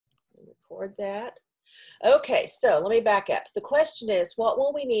toward that. Okay, so let me back up. The question is, what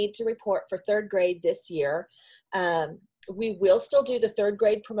will we need to report for third grade this year? We will still do the third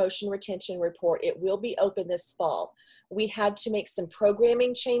grade promotion retention report. It will be open this fall. We had to make some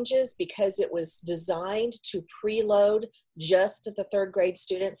programming changes because it was designed to preload just the third grade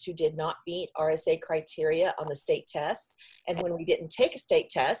students who did not meet RSA criteria on the state tests. And when we didn't take a state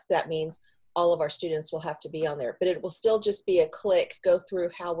test, that means all of our students will have to be on there. But it will still just be a click, go through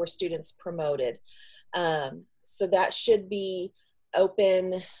how were students promoted. So that should be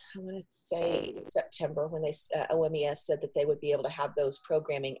open, I want to say September, when they OMES said that they would be able to have those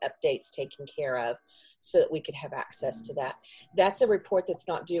programming updates taken care of so that we could have access to that. That's a report that's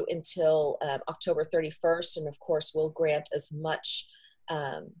not due until October 31st, and of course we'll grant as much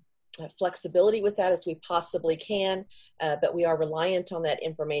flexibility with that as we possibly can, but we are reliant on that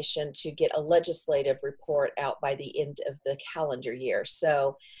information to get a legislative report out by the end of the calendar year.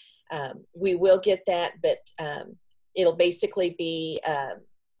 So we will get that, but it'll basically be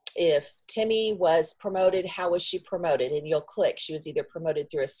if Timmy was promoted, how was she promoted? And you'll click. She was either promoted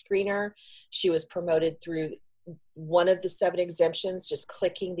through a screener, she was promoted through one of the 7 exemptions, just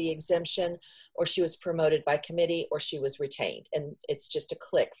clicking the exemption, or she was promoted by committee, or she was retained. And it's just a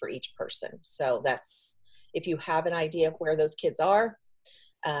click for each person. So that's, if you have an idea of where those kids are.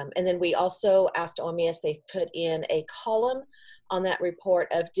 And then we also asked OMES, they put in a column on that report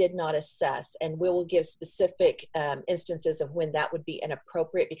of did not assess, and we will give specific instances of when that would be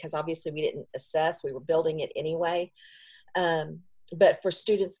inappropriate, because obviously we didn't assess, we were building it anyway. But for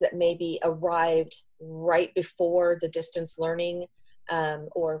students that maybe arrived right before the distance learning,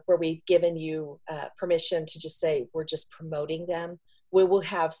 or where we've given you permission to just say we're just promoting them, we will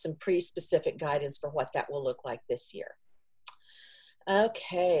have some pretty specific guidance for what that will look like this year.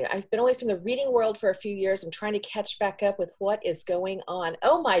 Okay, I've been away from the reading world for a few years. I'm trying to catch back up with what is going on.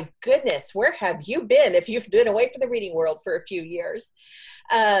 Oh my goodness, where have you been if you've been away from the reading world for a few years?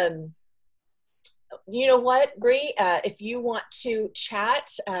 You know what, Bree, if you want to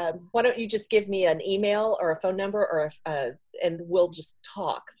chat, why don't you just give me an email or a phone number, or and we'll just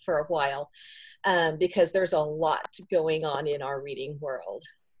talk for a while, because there's a lot going on in our reading world.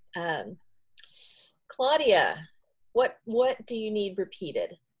 Claudia, what do you need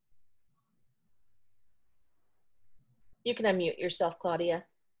repeated? You can unmute yourself, Claudia.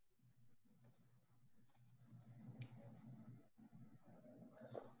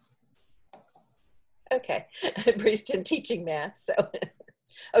 Okay, Bree's been teaching math, so.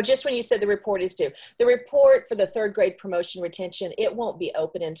 Oh, just when you said the report is due. The report for the third grade promotion retention, it won't be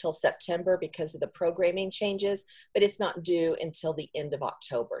open until September because of the programming changes, but it's not due until the end of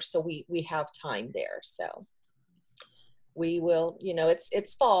October. So we have time there, so. We will, you know,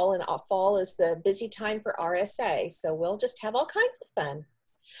 it's fall, and fall is the busy time for RSA, so we'll just have all kinds of fun.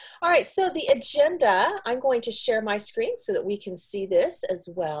 All right, so the agenda, I'm going to share my screen so that we can see this as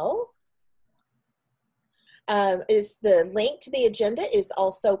well. Is the link to the agenda is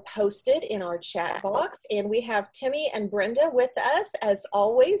also posted in our chat box, and we have Timmy and Brenda with us as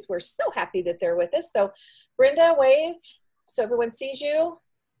always. We're so happy that they're with us. So Brenda, wave so everyone sees you.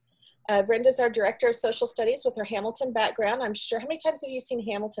 Brenda's our Director of Social Studies with her Hamilton background. I'm sure, how many times have you seen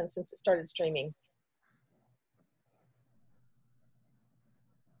Hamilton since it started streaming?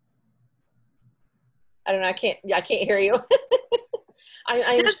 I don't know, I can't hear you.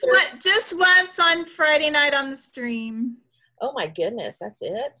 Just once on Friday night on the stream. Oh my goodness, that's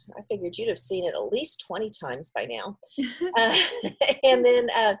it? I figured you'd have seen it at least 20 times by now. And then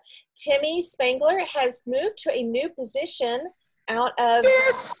Timmy Spangler has moved to a new position out of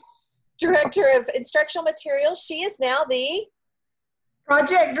Director of Instructional Materials. She is now the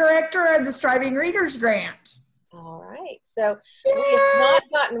Project Director of the Striving Readers Grant. All right, so we have not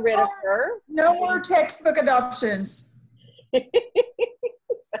gotten rid of her. No more textbook adoptions.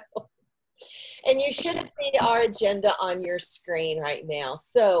 So, and you should see our agenda on your screen right now.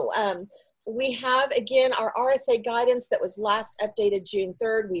 So we have, again, our RSA guidance that was last updated June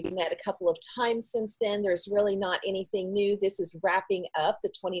 3rd. We've met a couple of times since then. There's really not anything new. This is wrapping up the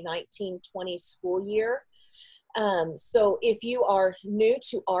 2019-20 school year. So if you are new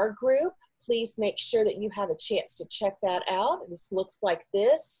to our group, please make sure that you have a chance to check that out. This looks like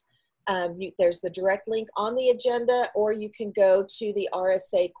this. There's the direct link on the agenda, or you can go to the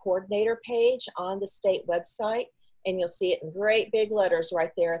RSA coordinator page on the state website, and you'll see it in great big letters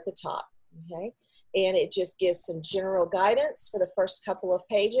right there at the top. Okay, and it just gives some general guidance for the first couple of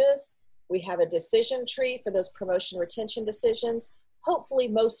pages. We have a decision tree for those promotion retention decisions. Hopefully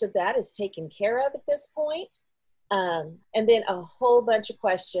most of that is taken care of at this point. And then a whole bunch of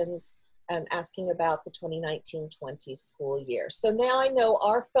questions asking about the 2019-20 school year. So now I know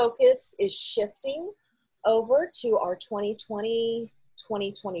our focus is shifting over to our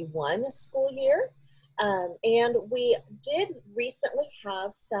 2020-2021 school year. And we did recently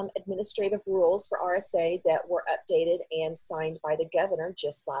have some administrative rules for RSA that were updated and signed by the governor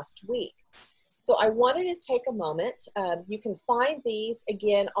just last week. So I wanted to take a moment. You can find these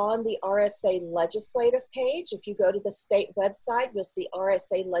again on the RSA legislative page. If you go to the state website, you'll see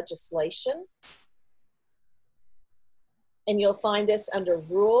RSA legislation. And you'll find this under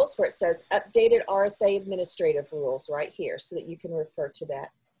rules where it says updated RSA administrative rules right here so that you can refer to that.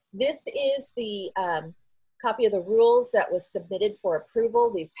 This is the copy of the rules that was submitted for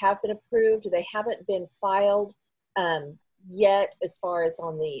approval. These have been approved. They haven't been filed yet as far as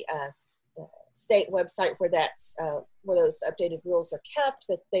on the state website where that's where those updated rules are kept,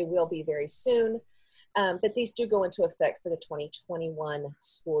 but they will be very soon. But these do go into effect for the 2021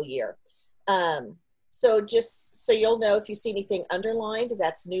 school year. So just so you'll know, if you see anything underlined,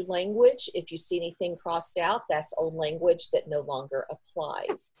 that's new language. If you see anything crossed out, that's old language that no longer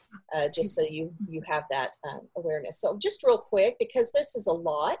applies, just so you have that awareness. So just real quick, because this is a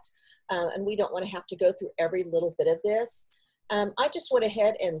lot, and we don't want to have to go through every little bit of this, I just went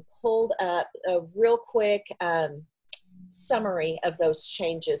ahead and pulled up a real quick summary of those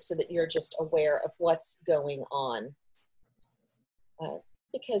changes so that you're just aware of what's going on.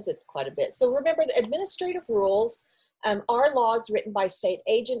 Because it's quite a bit. So remember, the administrative rules are laws written by state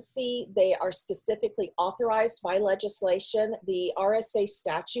agency. They are specifically authorized by legislation. The RSA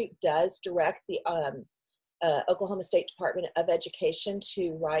statute does direct the Oklahoma State Department of Education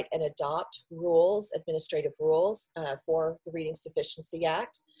to write and adopt rules, administrative rules for the Reading Sufficiency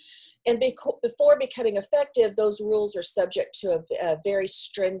Act. And before becoming effective, those rules are subject to a very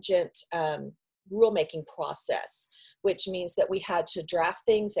stringent rulemaking process, which means that we had to draft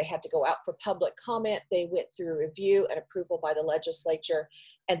things. They had to go out for public comment. They went through review and approval by the legislature,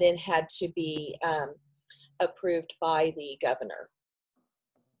 and then had to be approved by the governor.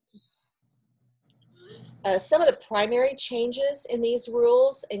 Some of the primary changes in these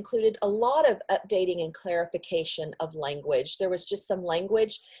rules included a lot of updating and clarification of language. There was just some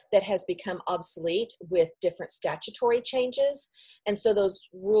language that has become obsolete with different statutory changes. And so those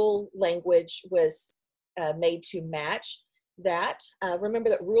rule language was made to match that. Remember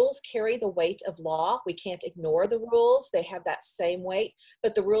that rules carry the weight of law. We can't ignore the rules. They have that same weight,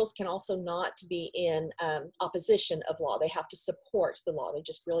 but the rules can also not be in opposition of law. They have to support the law. They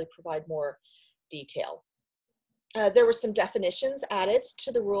just really provide more detail. There were some definitions added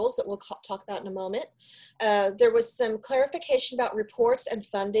to the rules that we'll talk about in a moment. There was some clarification about reports and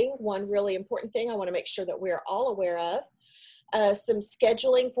funding. One really important thing I want to make sure that we're all aware of. Some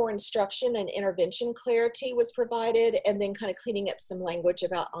scheduling for instruction and intervention clarity was provided, and then kind of cleaning up some language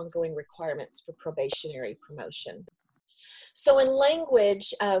about ongoing requirements for probationary promotion. So in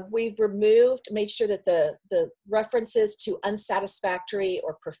language, we've made sure that the references to unsatisfactory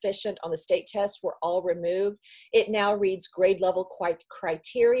or proficient on the state test were all removed. It now reads grade level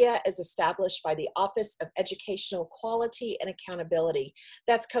criteria as established by the Office of Educational Quality and Accountability.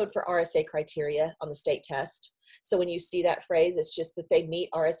 That's code for RSA criteria on the state test. So when you see that phrase, it's just that they meet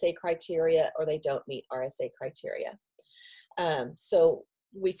RSA criteria or they don't meet RSA criteria. So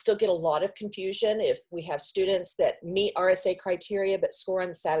we still get a lot of confusion if we have students that meet RSA criteria but score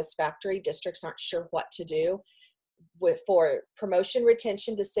unsatisfactory. Districts aren't sure what to do. For promotion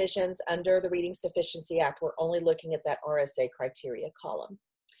retention decisions under the Reading Sufficiency Act, we're only looking at that RSA criteria column.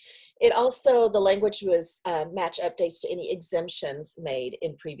 It also, the language was match updates to any exemptions made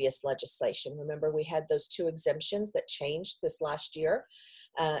in previous legislation. Remember, we had those 2 exemptions that changed this last year.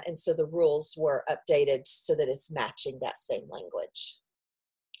 And so the rules were updated so that it's matching that same language.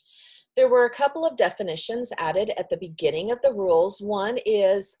 There were a couple of definitions added at the beginning of the rules. One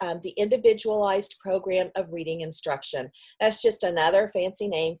is the individualized program of reading instruction. That's just another fancy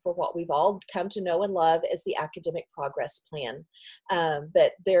name for what we've all come to know and love as the academic progress plan.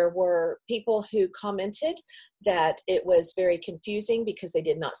 But there were people who commented that it was very confusing because they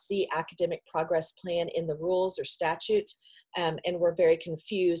did not see academic progress plan in the rules or statute, and were very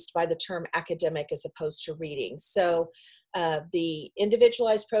confused by the term academic as opposed to reading. So the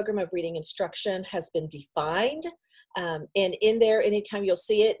individualized program of reading instruction has been defined, and in there, anytime you'll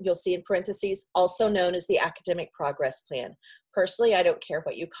see it, you'll see in parentheses, also known as the academic progress plan. Personally, I don't care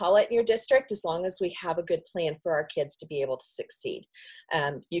what you call it in your district, as long as we have a good plan for our kids to be able to succeed.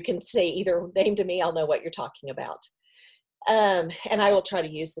 You can say either name to me, I'll know what you're talking about. And I will try to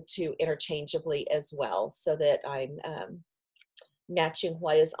use the 2 interchangeably as well so that I'm matching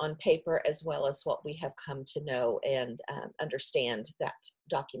what is on paper as well as what we have come to know and understand that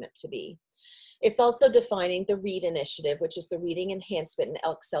document to be. It's also defining the READ initiative, which is the Reading Enhancement and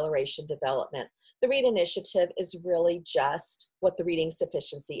Acceleration Development. The READ initiative is really just what the Reading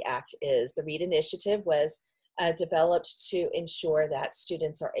Sufficiency Act is. The READ initiative was developed to ensure that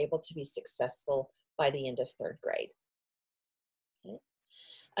students are able to be successful by the end of 3rd grade.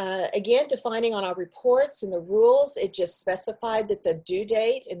 Okay. Again, defining on our reports and the rules, it just specified that the due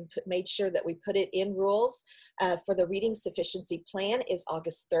date and made sure that we put it in rules for the Reading Sufficiency Plan is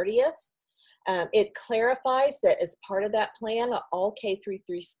August 30th. It clarifies that as part of that plan, all K through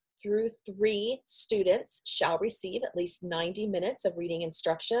 3 students shall receive at least 90 minutes of reading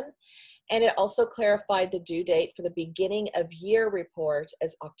instruction. And it also clarified the due date for the beginning of year report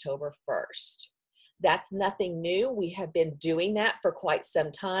as October 1st. That's nothing new. We have been doing that for quite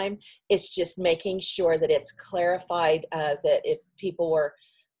some time. It's just making sure that it's clarified that if people were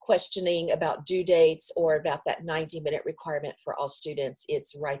questioning about due dates or about that 90-minute requirement for all students,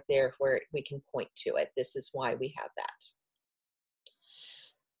 it's right there where we can point to it. This is why we have that.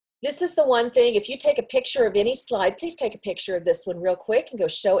 This is the one thing, if you take a picture of any slide, please take a picture of this one real quick and go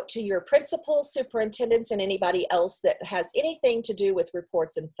show it to your principals, superintendents, and anybody else that has anything to do with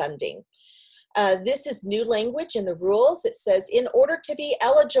reports and funding. This is new language in the rules. It says, in order to be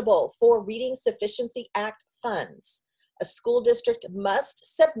eligible for Reading Sufficiency Act funds, a school district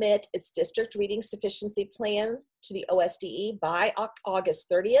must submit its district reading sufficiency plan to the OSDE by August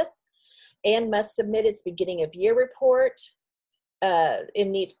 30th and must submit its beginning of year report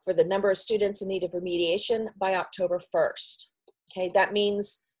in need for the number of students in need of remediation by October 1st. Okay, that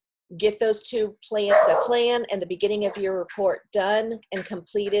means get those two plans, the plan and the beginning of year report done and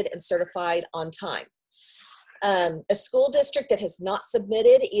completed and certified on time. A school district that has not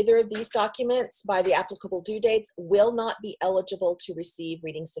submitted either of these documents by the applicable due dates will not be eligible to receive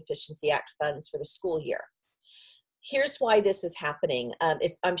Reading Sufficiency Act funds for the school year. Here's why this is happening.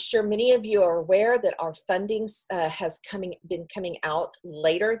 I'm sure many of you are aware that our funding has been coming out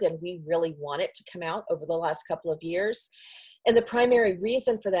later than we really want it to come out over the last couple of years. And the primary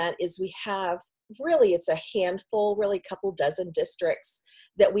reason for that is we have really, it's a handful, really a couple dozen districts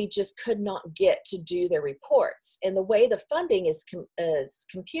that we just could not get to do their reports. And the way the funding is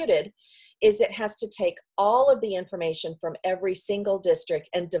computed is it has to take all of the information from every single district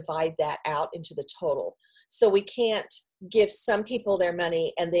and divide that out into the total. So we can't give some people their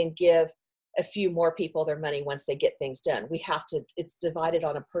money and then give a few more people their money once they get things done. We have to, it's divided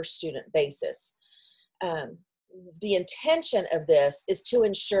on a per student basis. The intention of this is to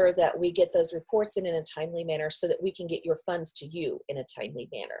ensure that we get those reports in a timely manner so that we can get your funds to you in a timely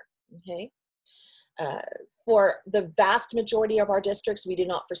manner, okay? For the vast majority of our districts, we do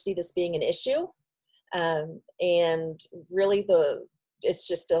not foresee this being an issue. And really it's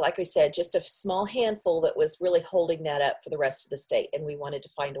just, like we said, just a small handful that was really holding that up for the rest of the state. And we wanted to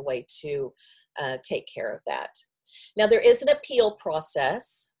find a way to take care of that. Now there is an appeal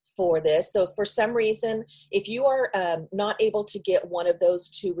process for this. So for some reason, if you are not able to get one of those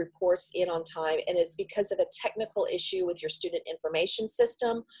two reports in on time, and it's because of a technical issue with your student information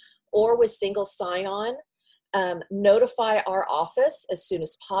system or with single sign-on, notify our office as soon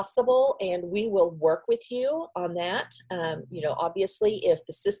as possible, and we will work with you on that. You know, obviously, if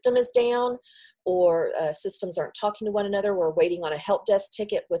the system is down or systems aren't talking to one another, we're waiting on a help desk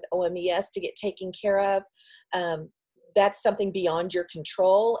ticket with OMES to get taken care of. That's something beyond your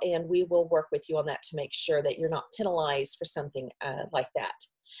control, and we will work with you on that to make sure that you're not penalized for something like that.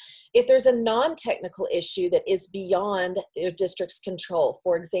 If there's a non-technical issue that is beyond your district's control,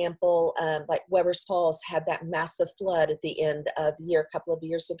 for example, like Weber's Falls had that massive flood at the end of the year a couple of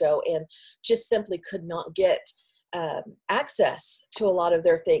years ago and just simply could not get access to a lot of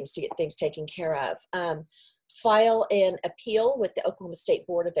their things to get things taken care of. File an appeal with the Oklahoma State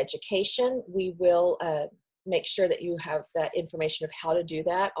Board of Education. We will make sure that you have that information of how to do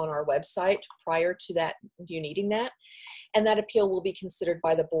that on our website prior to that, you needing that. And that appeal will be considered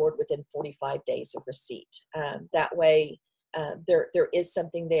by the board within 45 days of receipt. That way, there is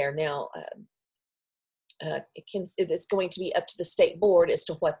something there. Now, it's going to be up to the state board as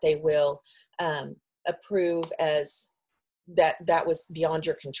to what they will approve as that was beyond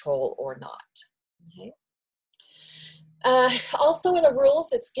your control or not. Okay. Also in the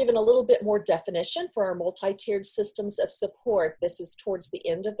rules, it's given a little bit more definition for our multi-tiered systems of support. This is towards the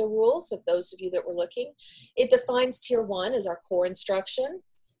end of the rules, of those of you that were looking. It defines Tier 1 as our core instruction,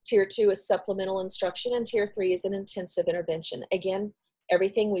 Tier 2 is supplemental instruction, and Tier 3 is an intensive intervention. Again,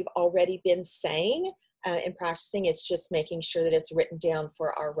 everything we've already been saying and practicing, it's just making sure that it's written down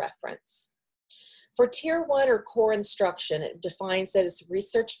for our reference. For Tier 1 or core instruction, it defines that it's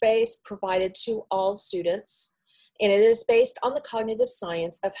research-based, provided to all students, and it is based on the cognitive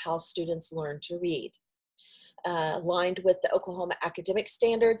science of how students learn to read, aligned with the Oklahoma academic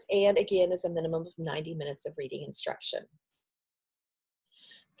standards, and again is a minimum of 90 minutes of reading instruction.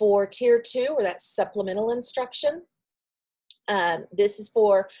 For Tier 2, or that's supplemental instruction, this is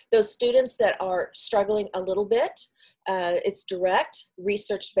for those students that are struggling a little bit. It's direct,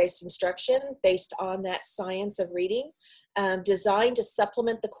 research-based instruction based on that science of reading, designed to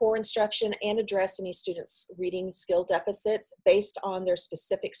supplement the core instruction and address any students' reading skill deficits based on their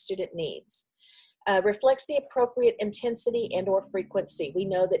specific student needs. Reflects the appropriate intensity and or frequency. We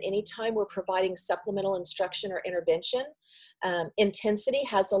know that anytime we're providing supplemental instruction or intervention, intensity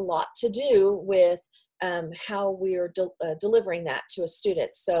has a lot to do with how we're delivering that to a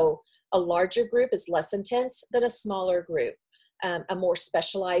student. So a larger group is less intense than a smaller group. A more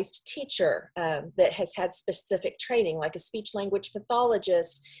specialized teacher that has had specific training, like a speech-language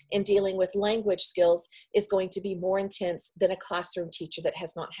pathologist in dealing with language skills, is going to be more intense than a classroom teacher that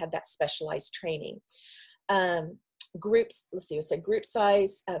has not had that specialized training. Groups, let's see, we said group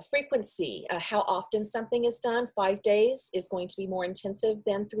size, frequency, how often something is done. 5 days is going to be more intensive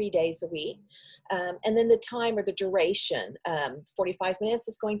than 3 days a week. And then the time or the duration, 45 minutes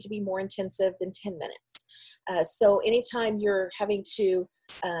is going to be more intensive than 10 minutes. So anytime you're having to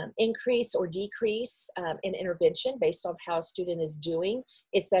increase or decrease an intervention based on how a student is doing,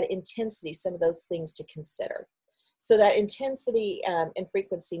 it's that intensity, some of those things to consider. So that intensity and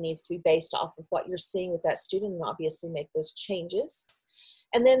frequency needs to be based off of what you're seeing with that student, and obviously make those changes.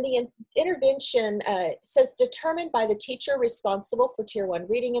 And then the intervention says determined by the teacher responsible for Tier 1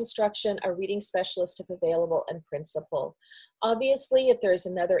 reading instruction, a reading specialist if available, and principal. Obviously, if there's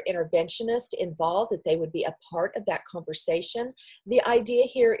another interventionist involved, that they would be a part of that conversation. The idea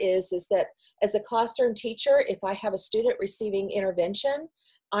here is that as a classroom teacher, if I have a student receiving intervention,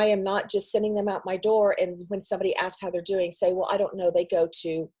 I am not just sending them out my door, and when somebody asks how they're doing, say, well, I don't know, they go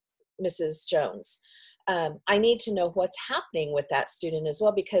to Mrs. Jones. I need to know what's happening with that student as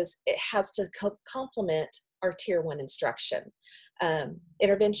well, because it has to complement our Tier 1 instruction.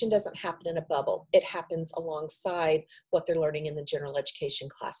 Intervention doesn't happen in a bubble. It happens alongside what they're learning in the general education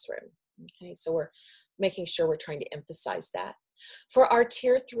classroom. Okay, so we're making sure we're trying to emphasize that. For our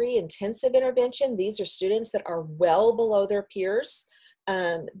Tier 3 intensive intervention, these are students that are well below their peers.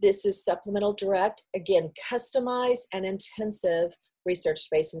 This is supplemental direct, again, customized and intensive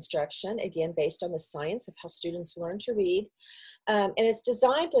research-based instruction, again, based on the science of how students learn to read. And it's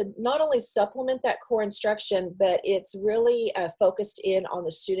designed to not only supplement that core instruction, but it's really focused in on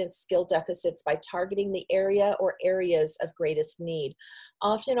the students' skill deficits by targeting the area or areas of greatest need.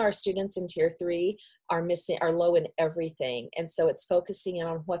 Often our students in Tier 3 are low in everything. And so it's focusing in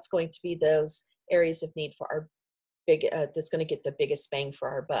on what's going to be those areas of need for our that's going to get the biggest bang for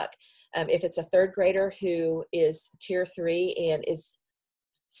our buck. If it's a third grader who is Tier 3 and is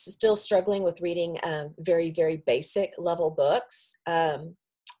still struggling with reading very, very basic level books,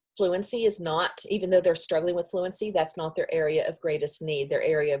 fluency is not, even though they're struggling with fluency, that's not their area of greatest need. Their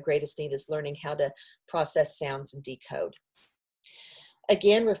area of greatest need is learning how to process sounds and decode.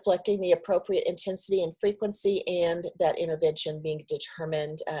 Again, reflecting the appropriate intensity and frequency and that intervention being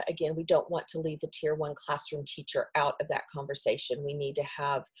determined. Again, we don't want to leave the Tier 1 classroom teacher out of that conversation. We need to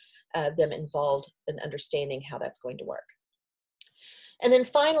have them involved in understanding how that's going to work. And then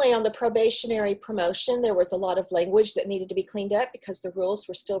finally, on the probationary promotion, there was a lot of language that needed to be cleaned up because the rules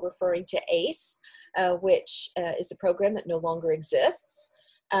were still referring to ACE, which is a program that no longer exists.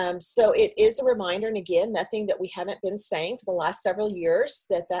 So it is a reminder, and again, nothing that we haven't been saying for the last several years,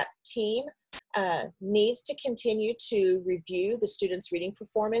 that team needs to continue to review the students' reading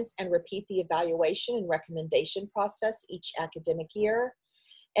performance and repeat the evaluation and recommendation process each academic year.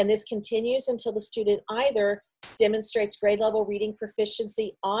 And this continues until the student either demonstrates grade level reading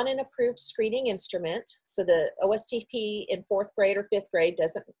proficiency on an approved screening instrument. So the OSTP in 4th grade or 5th grade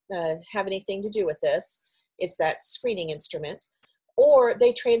doesn't have anything to do with this. It's that screening instrument. Or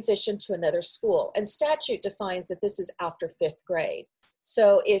they transition to another school. And statute defines that this is after 5th grade.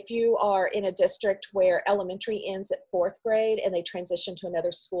 So if you are in a district where elementary ends at 4th grade and they transition to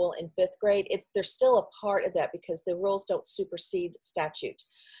another school in 5th grade, they're still a part of that because the rules don't supersede statute.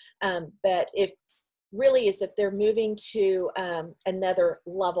 But if they're moving to another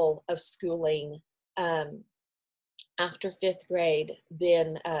level of schooling after 5th grade,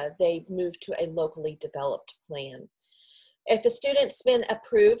 then they move to a locally developed plan. If a student's been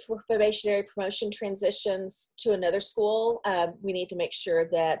approved for probationary promotion transitions to another school, we need to make sure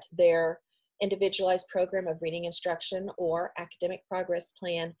that their individualized program of reading instruction or academic progress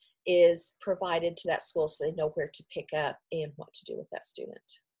plan is provided to that school so they know where to pick up and what to do with that student.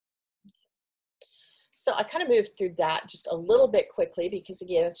 So I kind of moved through that just a little bit quickly because,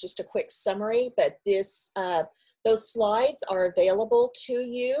 again, it's just a quick summary, but those slides are available to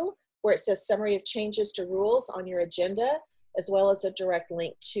you where it says summary of changes to rules on your agenda, as well as a direct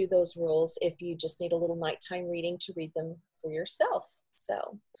link to those rules if you just need a little nighttime reading to read them for yourself.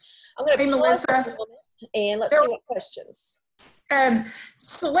 So I'm going to pause for a moment and let's see what questions.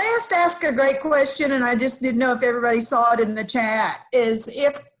 Celeste asked a great question, and I just didn't know if everybody saw it in the chat, is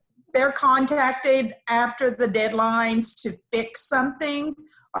if they're contacted after the deadlines to fix something,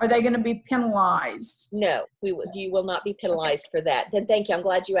 are they going to be penalized? No, you will not be penalized for that. Then thank you. I'm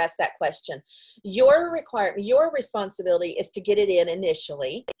glad you asked that question. Your responsibility is to get it in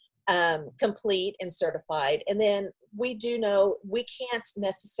initially, complete and certified. And then we do know we can't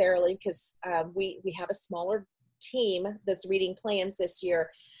necessarily, because we have a smaller team that's reading plans this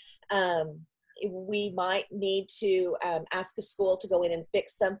year. We might need to ask a school to go in and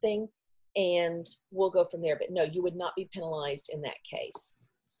fix something, and we'll go from there. But no, you would not be penalized in that case.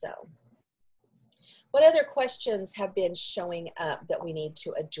 So what other questions have been showing up that we need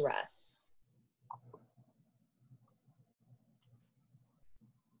to address?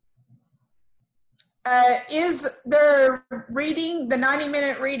 Is the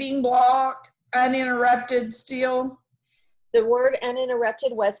 90-minute reading block uninterrupted still? The word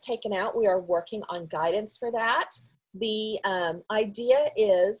uninterrupted was taken out. We are working on guidance for that. The idea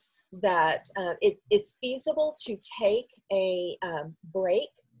is that it's feasible to take a break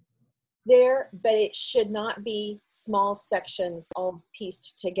there, but it should not be small sections all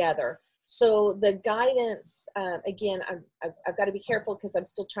pieced together. So the guidance, again, I've got to be careful because I'm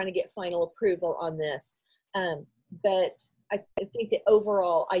still trying to get final approval on this. But I think the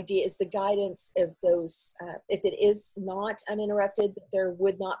overall idea is the guidance of those, if it is not uninterrupted, there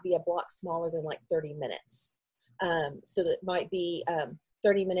would not be a block smaller than like 30 minutes. So that might be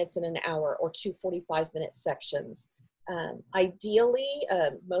 30 minutes in an hour or two 45-minute sections. Ideally,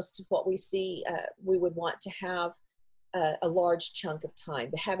 most of what we see, we would want to have a large chunk of time.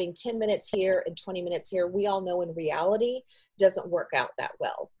 But having 10 minutes here and 20 minutes here, we all know in reality doesn't work out that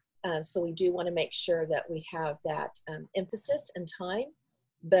well. So we do want to make sure that we have that emphasis and time,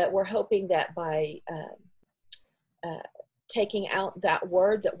 but we're hoping that by taking out that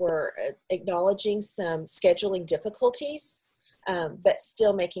word that we're acknowledging some scheduling difficulties, but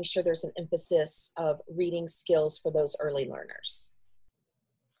still making sure there's an emphasis of reading skills for those early learners.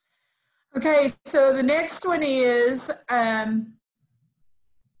 Okay, so the next one is, and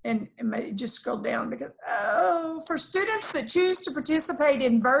just scroll down because, for students that choose to participate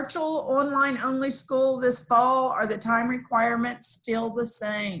in virtual online only school this fall, are the time requirements still the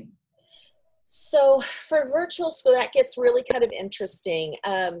same? So for virtual school, that gets really kind of interesting.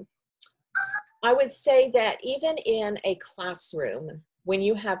 I would say that even in a classroom, when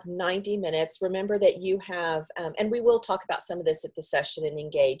you have 90 minutes, remember that you have, and we will talk about some of this at the session and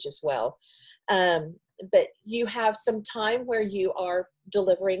engage as well, but you have some time where you are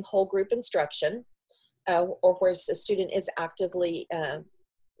delivering whole group instruction, or where the student is actively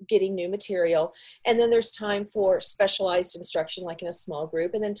getting new material. And then there's time for specialized instruction, like in a small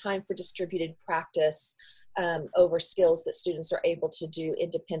group, and then time for distributed practice over skills that students are able to do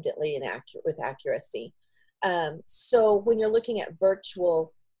independently and with accuracy. So when you're looking at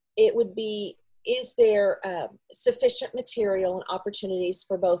virtual, it would be, is there sufficient material and opportunities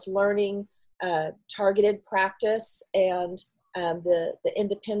for both learning, targeted practice, and the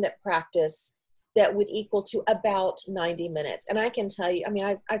independent practice that would equal to about 90 minutes. And I can tell you, I mean,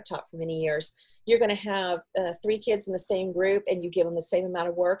 I've taught for many years, you're going to have 3 kids in the same group and you give them the same amount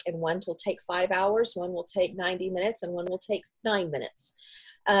of work, and one will take 5 hours, one will take 90 minutes, and one will take 9 minutes.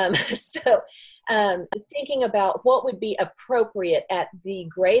 Thinking about what would be appropriate at the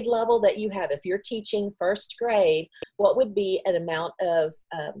grade level that you have, if you're teaching first grade, what would be an amount of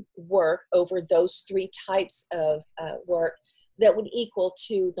work over those 3 types of work that would equal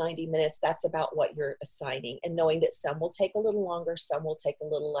to 90 minutes. That's about what you're assigning, and knowing that some will take a little longer, some will take a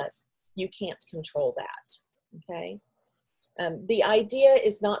little less. You can't control that, okay? The idea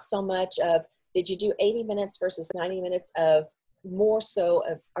is not so much of, did you do 80 minutes versus 90 minutes, of more so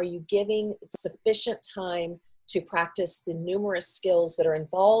of, are you giving sufficient time to practice the numerous skills that are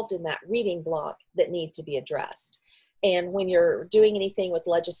involved in that reading block that need to be addressed? And when you're doing anything with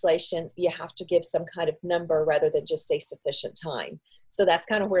legislation, you have to give some kind of number rather than just say sufficient time. So that's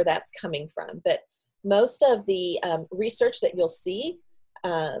kind of where that's coming from. But most of the research that you'll see,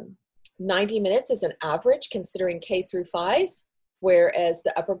 90 minutes is an average considering K through 5, whereas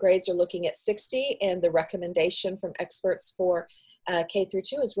the upper grades are looking at 60, and the recommendation from experts for K through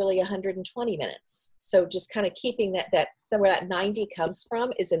 2 is really 120 minutes. So just kind of keeping that somewhere that 90 comes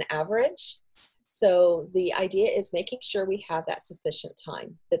from is an average. So the idea is making sure we have that sufficient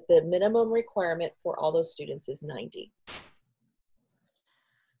time, but the minimum requirement for all those students is 90.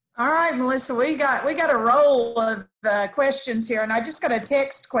 All right, Melissa, we got a roll of questions here, and I just got a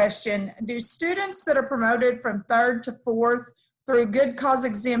text question. Do students that are promoted from 3rd to 4th through good cause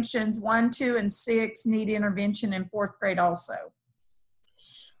exemptions 1, 2, and 6 need intervention in 4th grade also?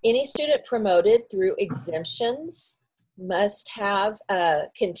 Any student promoted through exemptions must have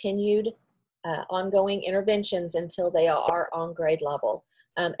continued ongoing interventions until they are on grade level,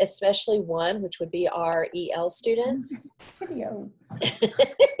 especially one, which would be our EL students. Video.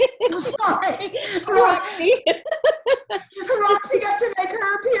 Sorry. Roxy. Roxy got to make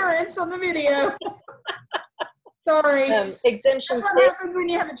her appearance on the video. Sorry. Exemption That's what 6. happens when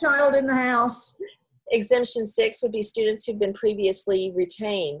you have a child in the house. Exemption 6 would be students who've been previously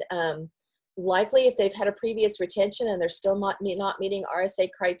retained. Likely, if they've had a previous retention and they're still not meeting RSA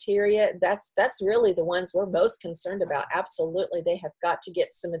criteria, that's really the ones we're most concerned about. Absolutely, they have got to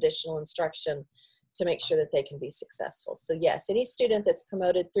get some additional instruction to make sure that they can be successful. So yes, any student that's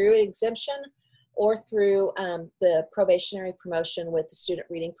promoted through an exemption or through the probationary promotion with the student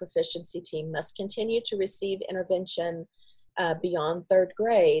reading proficiency team must continue to receive intervention beyond 3rd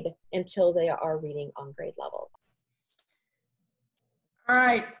grade until they are reading on grade level. All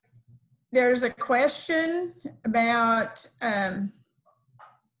right. There's a question about,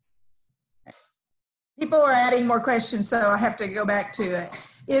 people are adding more questions, so I have to go back to it.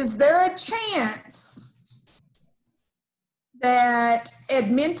 Is there a chance that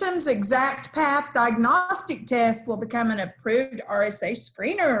Edmentum's exact path diagnostic test will become an approved RSA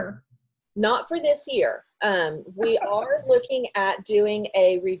screener? Not for this year. We are looking at doing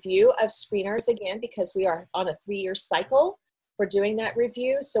a review of screeners again because we are on a 3-year cycle for doing that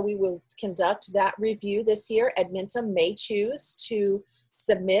review. So we will conduct that review this year. Edmentum may choose to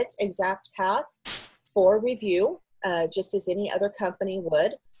submit exact path for review, just as any other company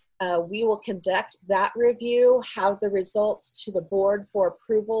would. We will conduct that review, have the results to the board for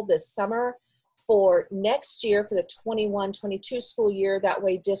approval this summer for next year, for the 21-22 school year. That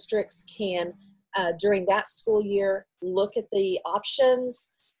way districts can, during that school year, look at the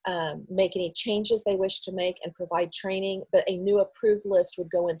options, make any changes they wish to make, and provide training. But a new approved list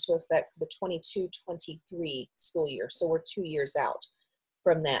would go into effect for the 22-23 school year. So we're 2 years out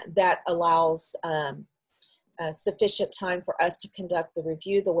from that. That allows sufficient time for us to conduct the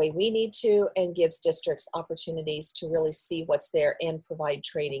review the way we need to, and gives districts opportunities to really see what's there and provide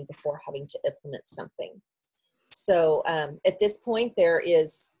training before having to implement something. So at this point, there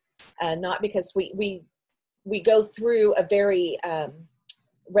is not, because we go through a very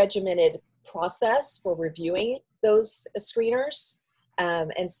regimented process for reviewing those screeners.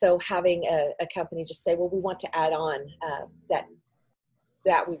 And so having a company just say, well, we want to add on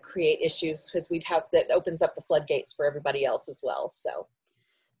that would create issues, because that opens up the floodgates for everybody else as well. So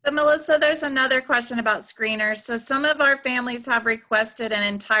Melissa, there's another question about screeners. So some of our families have requested an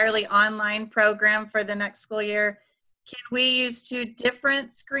entirely online program for the next school year. Can we use 2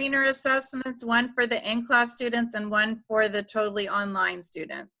 different screener assessments, one for the in-class students and one for the totally online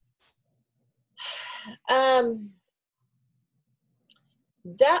students?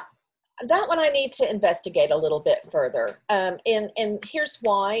 That one I need to investigate a little bit further. And here's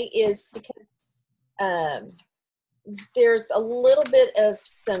why, is because there's a little bit of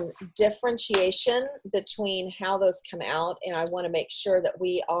some differentiation between how those come out, and I want to make sure that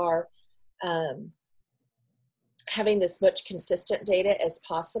we are having this much consistent data as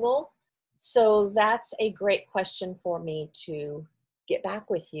possible. So that's a great question for me to get back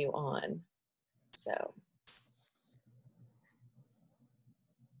with you on. So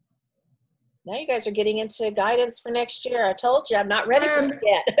now you guys are getting into guidance for next year. I told you I'm not ready for it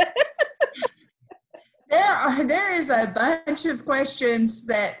yet. There is a bunch of questions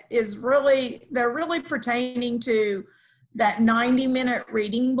that they're really pertaining to that 90-minute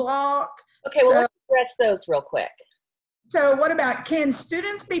reading block. Okay, well, let's address those real quick. So what about, can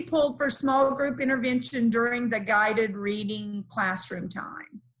students be pulled for small group intervention during the guided reading classroom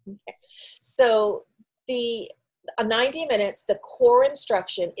time? Okay. So 90 minutes, the core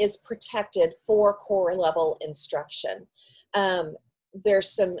instruction is protected for core level instruction.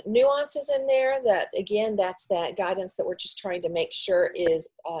 There's some nuances in there that, again, that's that guidance that we're just trying to make sure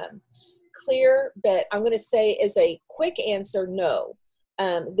is clear, but I'm going to say as a quick answer, no.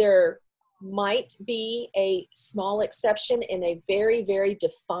 There might be a small exception in a very, very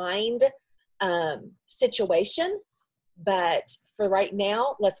defined situation, But for right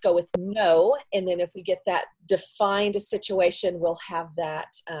now, let's go with no. And then if we get that defined situation, we'll have that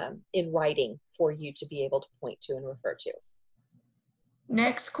in writing for you to be able to point to and refer to.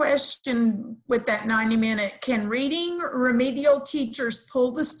 Next question with that 90-minute. Can reading remedial teachers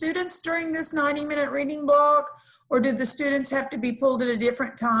pull the students during this 90-minute reading block, or do the students have to be pulled at a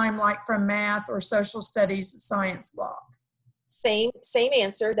different time, like from math or social studies science block? Same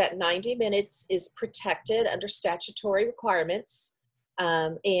answer, that 90 minutes is protected under statutory requirements.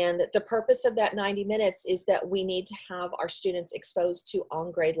 And the purpose of that 90 minutes is that we need to have our students exposed to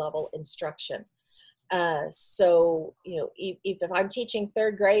on grade level instruction. So, you know, if I'm teaching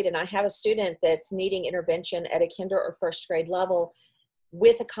third grade and I have a student that's needing intervention at a kinder or first grade level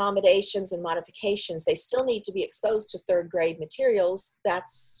with accommodations and modifications, they still need to be exposed to third grade materials.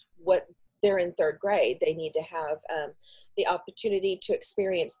 That's what they're in third grade. They need to have the opportunity to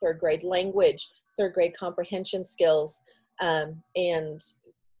experience third grade language, third grade comprehension skills. And,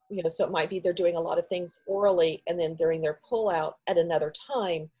 you know, so it might be they're doing a lot of things orally, and then during their pullout at another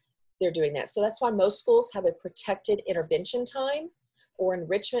time, they're doing that. So that's why most schools have a protected intervention time or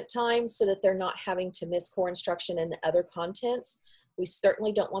enrichment time, so that they're not having to miss core instruction and other contents. We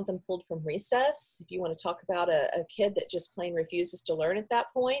certainly don't want them pulled from recess. If you want to talk about a kid that just plain refuses to learn at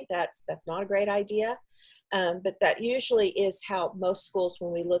that point, that's not a great idea. But that usually is how most schools,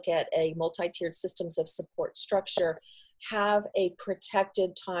 when we look at a multi-tiered systems of support structure, have a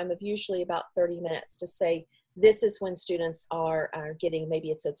protected time of usually about 30 minutes to say, this is when students are getting, maybe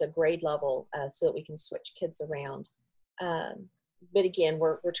it's a grade level, so that we can switch kids around. But again,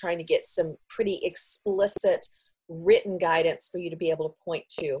 we're trying to get some pretty explicit written guidance for you to be able to point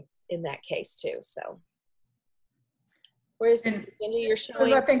to in that case too. So where is this agenda you're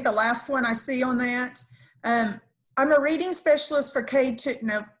showing? I think the last one I see on that, I'm a reading specialist for K2.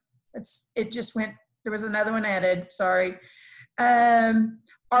 No, it just went, there was another one added, sorry.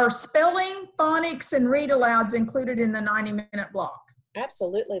 Are spelling, phonics, and read alouds included in the 90-minute block?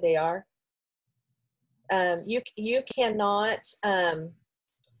 Absolutely they are. You cannot,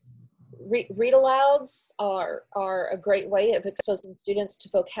 read alouds are a great way of exposing students to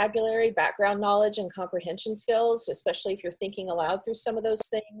vocabulary, background knowledge, and comprehension skills, especially if you're thinking aloud through some of those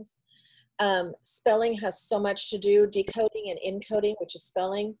things. Spelling has so much to do. Decoding and encoding, which is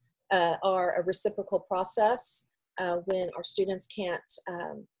spelling, are a reciprocal process. When our students can't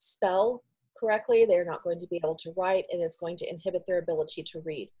spell correctly, they're not going to be able to write, and it's going to inhibit their ability to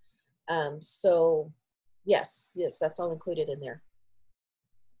read. So yes, that's all included in there.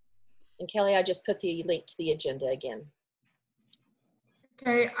 And Kelly, I just put the link to the agenda again.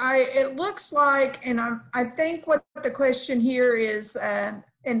 Okay, it looks like, and I think what the question here is,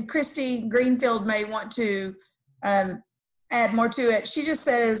 and Christy Greenfield may want to add more to it. She just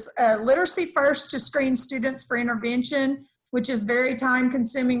says, literacy first to screen students for intervention, which is very time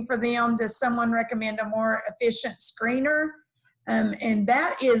consuming for them. Does someone recommend a more efficient screener? And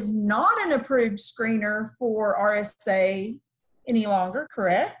that is not an approved screener for RSA any longer,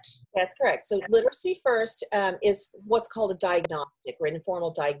 correct? That's correct. So literacy first is what's called a diagnostic or an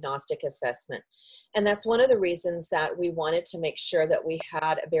informal diagnostic assessment. And that's one of the reasons that we wanted to make sure that we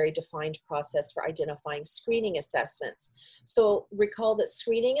had a very defined process for identifying screening assessments. So recall that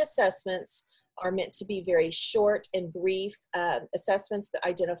screening assessments are meant to be very short and brief assessments that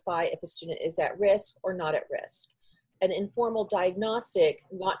identify if a student is at risk or not at risk. An informal diagnostic,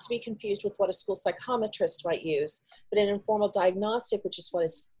 not to be confused with what a school psychometrist might use, but an informal diagnostic, which is what a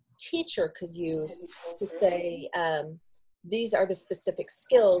teacher could use to say, these are the specific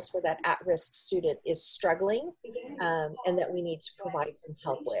skills where that at-risk student is struggling and that we need to provide some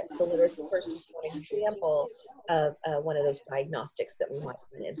help with. So literacy first is one example of one of those diagnostics that we might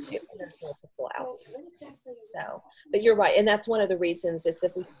run into. And there's multiple out there. So, but you're right, and that's one of the reasons is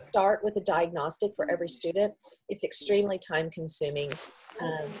if we start with a diagnostic for every student, it's extremely time-consuming.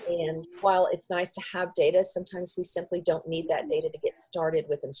 And while it's nice to have data, sometimes we simply don't need that data to get started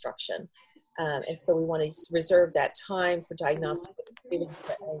with instruction. And so we want to reserve that time for diagnostic students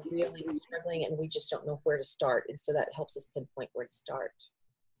that are really struggling and we just don't know where to start. And so that helps us pinpoint where to start.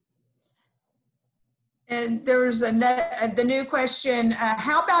 And there's the new question,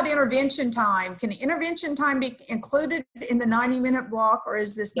 how about intervention time? Can intervention time be included in the 90-minute block, or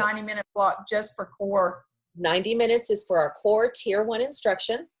is this 90-minute block just for core? 90 minutes is for our core tier 1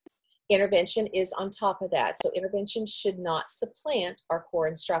 instruction. Intervention is on top of that. So intervention should not supplant our core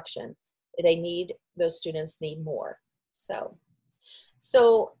instruction. Those students need more. So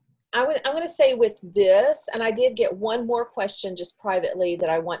I'm going to say with this, and I did get one more question just privately that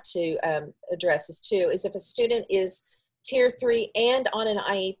I want to address this too, is if a student is tier 3 and on an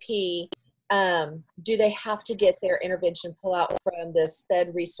IEP, Do they have to get their intervention pull out from the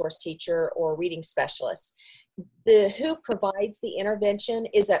SPED resource teacher or reading specialist? Who provides the intervention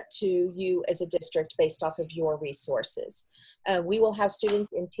is up to you as a district based off of your resources. We will have students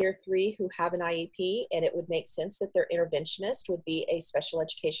in Tier 3 who have an IEP, and it would make sense that their interventionist would be a special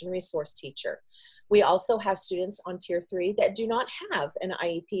education resource teacher. We also have students on Tier 3 that do not have an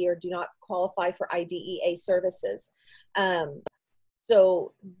IEP or do not qualify for IDEA services.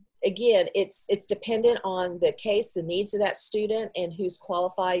 So again, it's dependent on the case, the needs of that student, and who's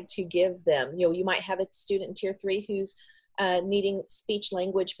qualified to give them. You know, you might have a student in Tier 3 who's needing speech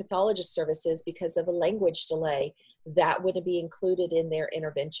language pathologist services because of a language delay. That wouldn't be included in their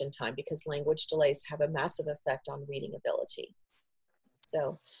intervention time because language delays have a massive effect on reading ability.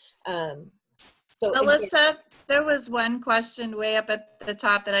 So, Alyssa, again, there was one question way up at the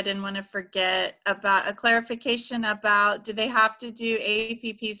top that I didn't want to forget about a clarification about, do they have to do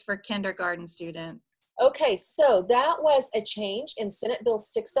APPs for kindergarten students? okay, so that was a change in Senate Bill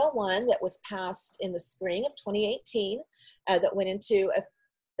 601 that was passed in the spring of 2018 that went into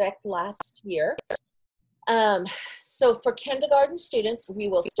effect last year. So for kindergarten students, we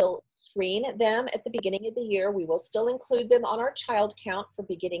will still screen them at the beginning of the year. We will still include them on our child count for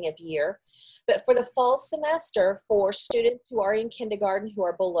beginning of year. But for the fall semester, for students who are in kindergarten who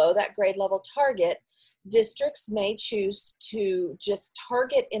are below that grade level target, districts may choose to just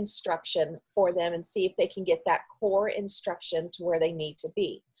target instruction for them and see if they can get that core instruction to where they need to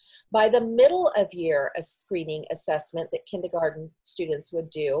be. By the middle of year, a screening assessment that kindergarten students would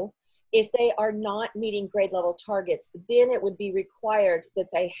do, if they are not meeting grade level targets, then it would be required that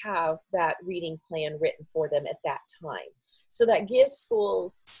they have that reading plan written for them at that time. So that gives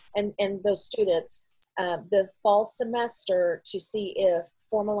schools and those students the fall semester to see if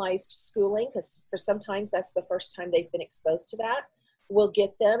formalized schooling, because for sometimes that's the first time they've been exposed to that, will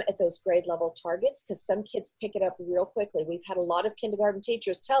get them at those grade level targets, because some kids pick it up real quickly. We've had a lot of kindergarten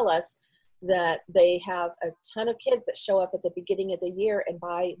teachers tell us that they have a ton of kids that show up at the beginning of the year, and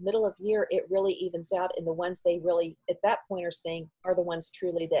by middle of year it really evens out, and the ones they really at that point are saying are the ones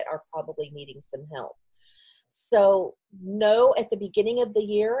truly that are probably needing some help. So no, at the beginning of the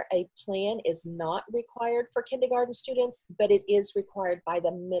year a plan is not required for kindergarten students, but it is required by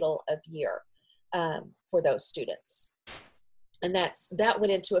the middle of year for those students. And that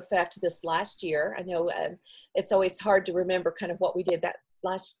went into effect this last year. I know it's always hard to remember kind of what we did that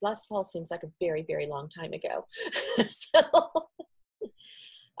last fall. Seems like a very, very long time ago. So,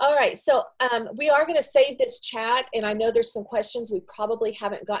 all right, so we are going to save this chat, and I know there's some questions we probably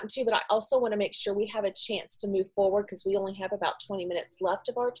haven't gotten to, but I also want to make sure we have a chance to move forward because we only have about 20 minutes left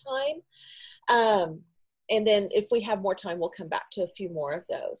of our time. And then if we have more time, we'll come back to a few more of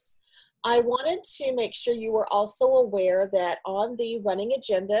those. I wanted to make sure you were also aware that on the running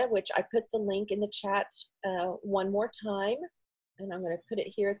agenda, which I put the link in the chat one more time, and I'm going to put it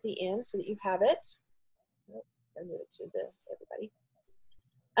here at the end so that you have it. Oh, I'll move it to everybody.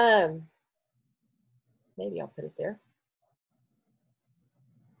 Maybe I'll put it there.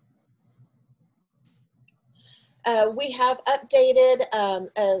 We have updated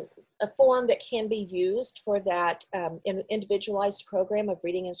a form that can be used for that individualized program of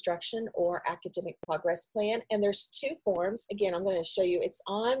reading instruction or academic progress plan. And there's two forms. Again, I'm going to show you. It's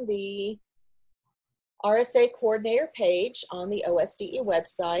on the RSA coordinator page on the OSDE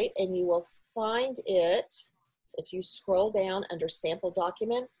website, and you will find it if you scroll down under sample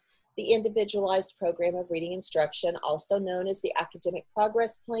documents, the individualized program of reading instruction, also known as the academic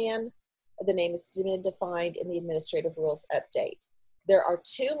progress plan. The name is defined in the administrative rules update. There are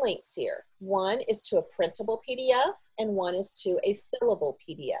two links here. One is to a printable PDF and one is to a fillable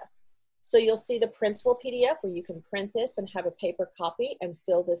PDF. So you'll see the printable PDF where you can print this and have a paper copy and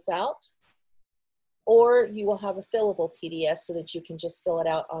fill this out. Or you will have a fillable PDF so that you can just fill it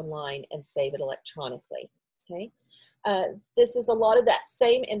out online and save it electronically. Okay. This is a lot of that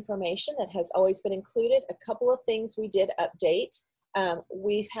same information that has always been included. A couple of things we did update.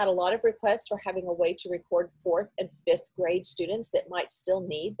 We've had a lot of requests for having a way to record 4th and 5th grade students that might still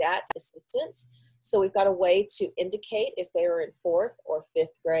need that assistance. So we've got a way to indicate if they are in 4th or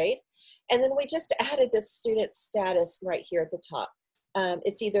 5th grade. And then we just added this student status right here at the top.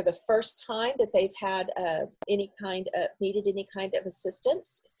 It's either the first time that they've had needed any kind of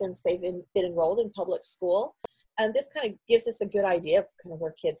assistance since they've been enrolled in public school. This kind of gives us a good idea of kind of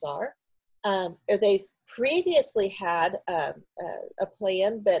where kids are. Or they've previously had a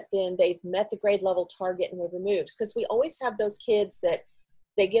plan, but then they've met the grade level target and were removed. Because we always have those kids that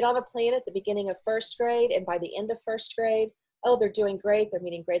they get on a plan at the beginning of 1st grade, and by the end of 1st grade, oh, they're doing great, they're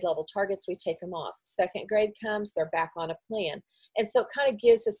meeting grade level targets, we take them off. Second grade comes, they're back on a plan. And so it kind of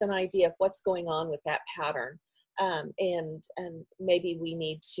gives us an idea of what's going on with that pattern. And maybe we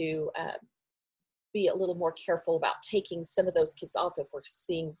need to be a little more careful about taking some of those kids off if we're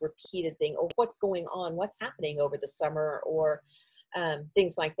seeing repeated thing, or what's going on, what's happening over the summer, or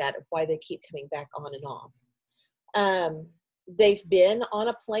things like that, of why they keep coming back on and off. They've been on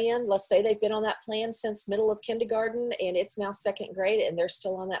a plan. Let's say they've been on that plan since middle of kindergarten and it's now second grade and they're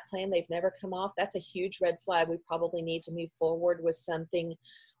still on that plan. They've never come off. That's a huge red flag. We probably need to move forward with something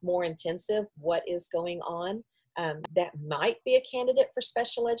more intensive. What is going on? That might be a candidate for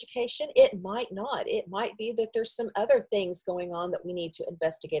special education. It might not. It might be that there's some other things going on that we need to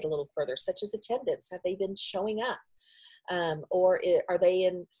investigate a little further, such as attendance. Have they been showing up? Or are they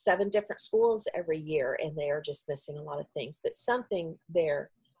in 7 different schools every year and they are just missing a lot of things? But something there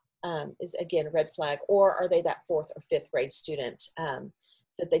is, again, a red flag. Or are they that 4th or 5th grade student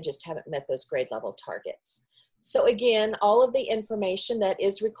that they just haven't met those grade level targets? So again, all of the information that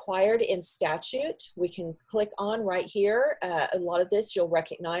is required in statute, we can click on right here. A lot of this you'll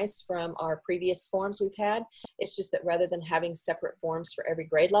recognize from our previous forms we've had. It's just that rather than having separate forms for every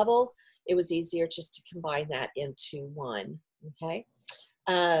grade level, it was easier just to combine that into one, okay?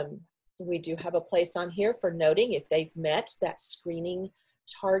 We do have a place on here for noting if they've met that screening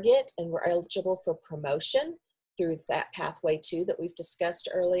target and were eligible for promotion through that pathway 2 that we've discussed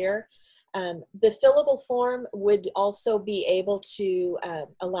earlier. The fillable form would also be able to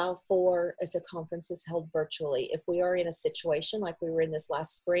allow for if a conference is held virtually. If we are in a situation like we were in this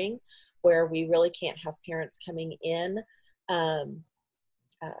last spring where we really can't have parents coming in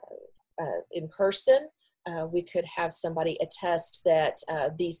person, we could have somebody attest that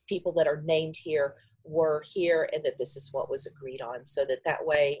these people that are named here were here and that this is what was agreed on, so that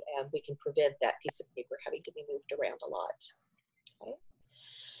way we can prevent that piece of paper having to be moved around a lot. Okay.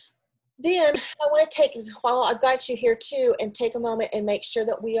 Then I want to take, while I've got you here too, and take a moment and make sure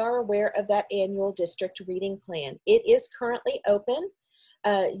that we are aware of that annual district reading plan. It is currently open.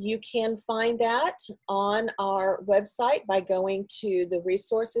 You can find that on our website by going to the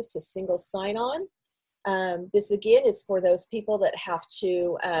resources to single sign-on. This again is for those people that have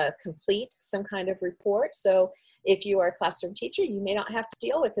to complete some kind of report. So if you are a classroom teacher, you may not have to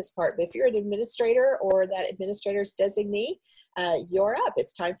deal with this part, but if you're an administrator or that administrator's designee, you're up.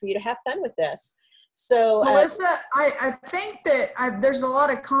 It's time for you to have fun with this. So Melissa, I think that there's a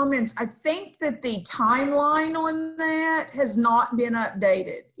lot of comments. I think that the timeline on that has not been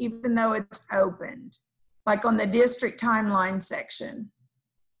updated, even though it's opened, like on the district timeline section.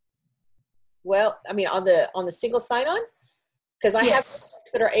 well, I mean, on the single sign-on, because I have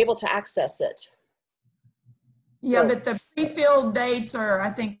that are able to access it. Yeah, So, but the pre-filled dates are, I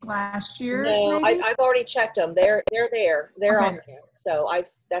think, last year's. no, maybe? I've already checked them. They're there. They're Okay. on there. So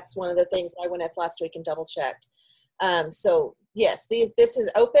that's one of the things I went up last week and double checked. So yes, this is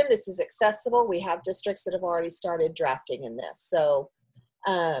open. This is accessible. We have districts that have already started drafting in this. So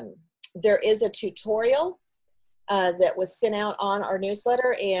there is a tutorial that was sent out on our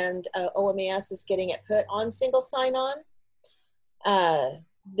newsletter, and OMES is getting it put on single sign-on.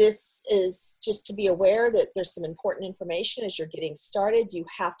 This is just to be aware that there's some important information as you're getting started. You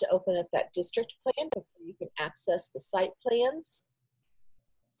have to open up that district plan before you can access the site plans.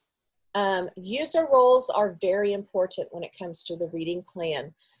 User roles are very important when it comes to the reading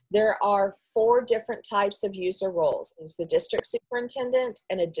plan. There are 4 different types of user roles. There's the district superintendent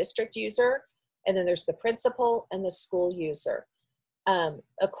and a district user, and then there's the principal and the school user.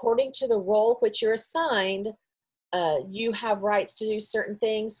 According to the role which you're assigned, you have rights to do certain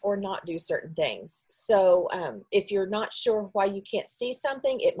things or not do certain things. So if you're not sure why you can't see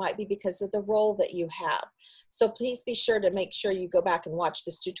something, it might be because of the role that you have. So please be sure to make sure you go back and watch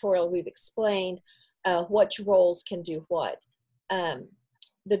this tutorial. We've explained which roles can do what.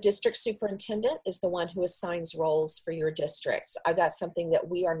 The district superintendent is the one who assigns roles for your districts. That's something that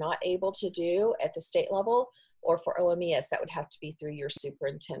we are not able to do at the state level, or for OMES, that would have to be through your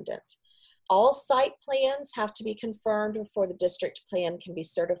superintendent. All site plans have to be confirmed before the district plan can be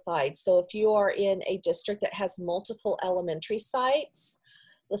certified. So if you are in a district that has multiple elementary sites,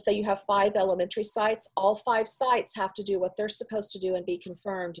 let's say you have 5 elementary sites, all 5 sites have to do what they're supposed to do and be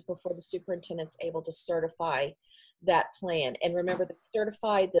confirmed before the superintendent's able to certify that plan. And remember, to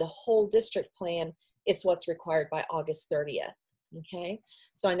certify the whole district plan is what's required by August 30th. Okay,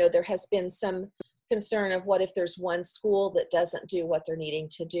 so I know there has been some concern of what if there's one school that doesn't do what they're needing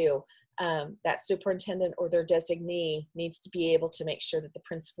to do. That superintendent or their designee needs to be able to make sure that the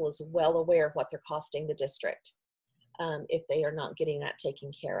principal is well aware of what they're costing the district if they are not getting that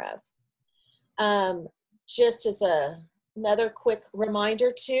taken care of. Just as a Another quick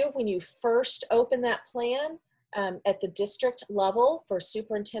reminder too, when you first open that plan at the district level for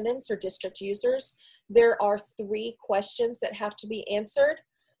superintendents or district users, there are 3 questions that have to be answered.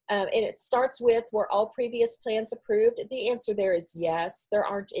 And it starts with, were all previous plans approved? The answer there is yes. There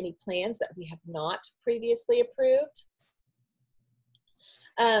aren't any plans that we have not previously approved.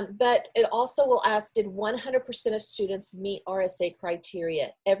 But it also will ask, did 100% of students meet RSA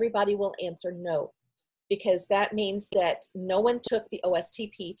criteria? Everybody will answer no, because that means that no one took the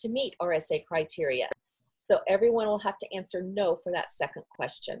OSTP to meet RSA criteria. So everyone will have to answer no for that second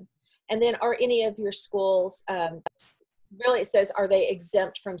question. And then, are any of your schools, really it says, are they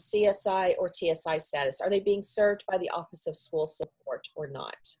exempt from CSI or TSI status? Are they being served by the Office of School Support or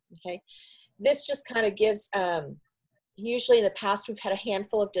not? Okay, this just kind of gives, usually in the past, we've had a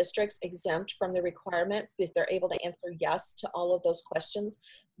handful of districts exempt from the requirements if they're able to answer yes to all of those questions.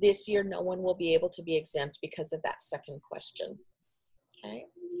 This year, no one will be able to be exempt because of that second question. Okay.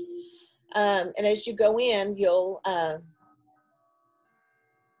 And as you go in, you'll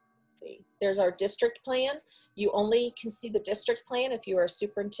see, there's our district plan. You only can see the district plan if you are a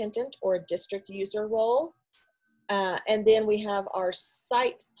superintendent or a district user role. And then we have our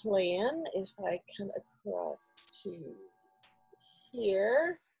site plan. If I come across to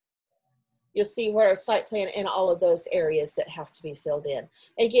here, you'll see where our site plan and all of those areas that have to be filled in.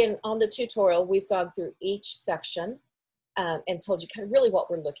 Again, on the tutorial, we've gone through each section and told you kind of really what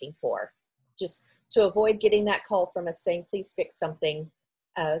we're looking for. Just to avoid getting that call from us saying, please fix something,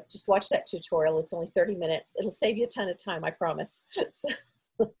 just watch that tutorial. It's only 30 minutes. It'll save you a ton of time, I promise. So,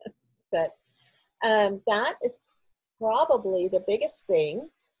 but that is probably the biggest thing,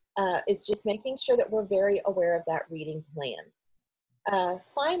 is just making sure that we're very aware of that reading plan.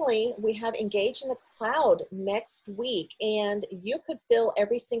 Finally, we have Engage in the Cloud next week, and you could fill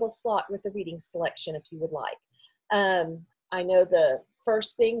every single slot with the reading selection if you would like. I know the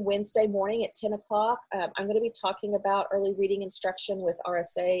first thing, Wednesday morning at 10 o'clock, I'm going to be talking about early reading instruction with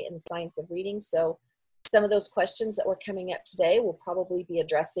RSA and the science of reading. So some of those questions that were coming up today we'll probably be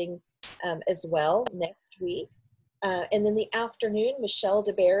addressing as well next week. And then the afternoon, Michelle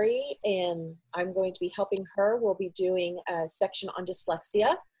DeBerry, and I'm going to be helping her, we'll be doing a section on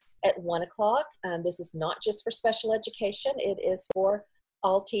dyslexia at 1 o'clock. This is not just for special education, it is for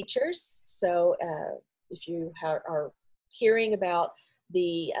all teachers. So if you are hearing about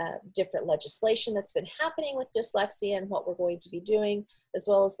the different legislation that's been happening with dyslexia and what we're going to be doing, as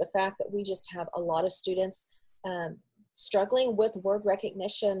well as the fact that we just have a lot of students struggling with word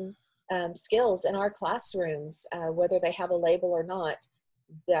recognition skills in our classrooms, whether they have a label or not,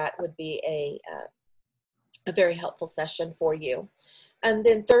 that would be a very helpful session for you. And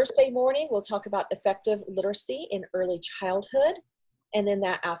then Thursday morning, we'll talk about effective literacy in early childhood. And then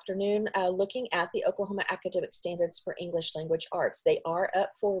that afternoon, looking at the Oklahoma Academic Standards for English Language Arts. They are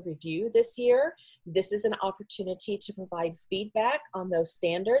up for review this year. This is an opportunity to provide feedback on those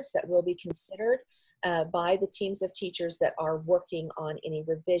standards that will be considered by the teams of teachers that are working on any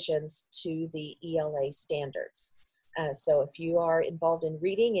revisions to the ELA standards. So if you are involved in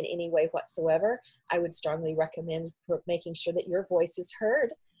reading in any way whatsoever, I would strongly recommend making sure that your voice is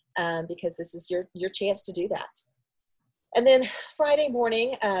heard, because this is your chance to do that. And then Friday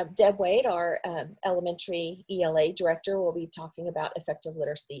morning, Deb Wade, our elementary ELA director, will be talking about effective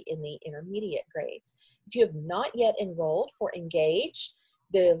literacy in the intermediate grades. If you have not yet enrolled for Engage,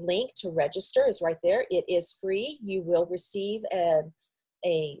 the link to register is right there. It is free. You will receive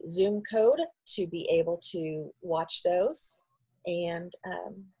a Zoom code to be able to watch those. And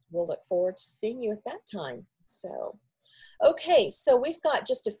we'll look forward to seeing you at that time. So, okay, so we've got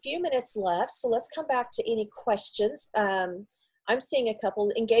just a few minutes left. So let's come back to any questions. I'm seeing a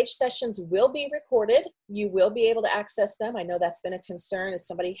couple. Engage sessions will be recorded. You will be able to access them. I know that's been a concern if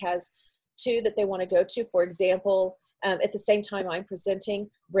somebody has two that they want to go to. For example, at the same time I'm presenting,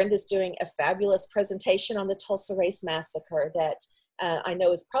 Brenda's doing a fabulous presentation on the Tulsa Race Massacre that I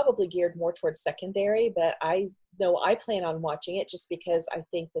know is probably geared more towards secondary, but I know I plan on watching it just because I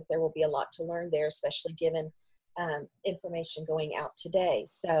think that there will be a lot to learn there, especially given information going out today.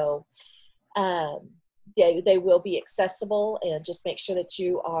 So they will be accessible, and just make sure that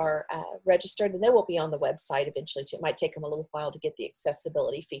you are registered, and they will be on the website eventually too. It might take them a little while to get the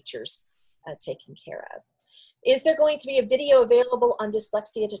accessibility features taken care of. Is there going to be a video available on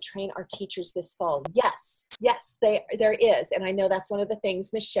dyslexia to train our teachers this fall? Yes, there is. And I know that's one of the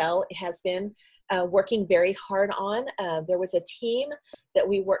things Michelle has been working very hard on. There was a team that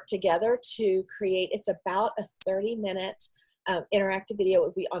we worked together to create, it's about a 30-minute interactive video. It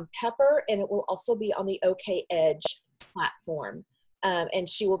will be on Pepper, and it will also be on the OK Edge platform. and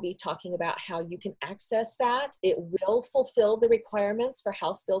she will be talking about how you can access that. It will fulfill the requirements for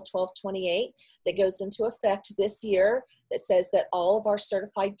House Bill 1228 that goes into effect this year, that says that all of our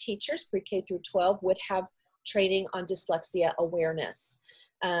certified teachers, pre-K through 12, would have training on dyslexia awareness.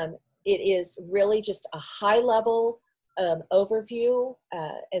 It is really just a high-level overview,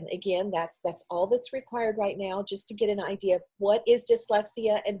 and again, that's all that's required right now, just to get an idea of what is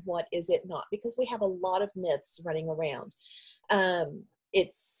dyslexia and what is it not, because we have a lot of myths running around.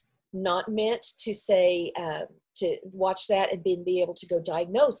 It's not meant to say to watch that and be able to go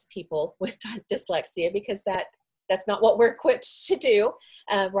diagnose people with dyslexia, because that's not what we're equipped to do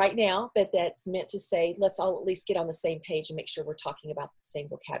right now, but that's meant to say, let's all at least get on the same page and make sure we're talking about the same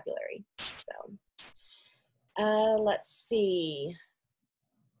vocabulary. So let's see.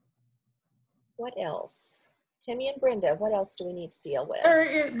 What else? Timmy and Brenda, what else do we need to deal with?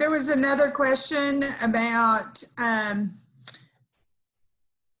 There was another question about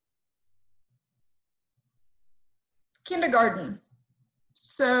kindergarten.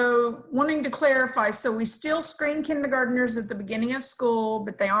 So wanting to clarify, so we still screen kindergartners at the beginning of school,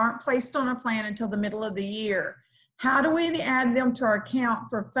 but they aren't placed on a plan until the middle of the year. How do we add them to our account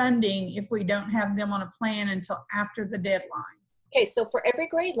for funding if we don't have them on a plan until after the deadline? Okay, so for every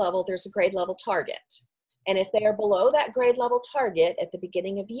grade level, there's a grade level target. And if they are below that grade level target at the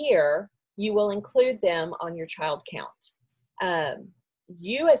beginning of year, you will include them on your child count.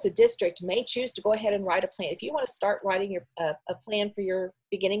 You as a district may choose to go ahead and write a plan. If you want to start writing a plan for your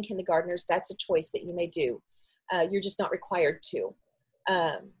beginning kindergartners, that's a choice that you may do. You're just not required to.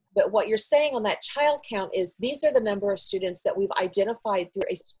 But what you're saying on that child count is these are the number of students that we've identified through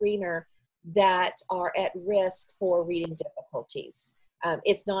a screener that are at risk for reading difficulties.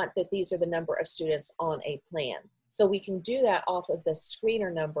 It's not that these are the number of students on a plan. So we can do that off of the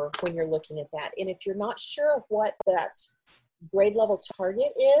screener number when you're looking at that. And if you're not sure of what that grade level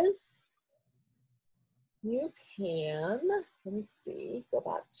target is, you can, let me see, go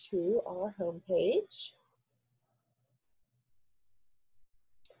back to our homepage.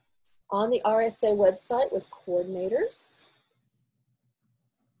 On the RSA website with coordinators,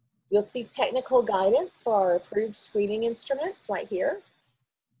 you'll see technical guidance for our approved screening instruments right here.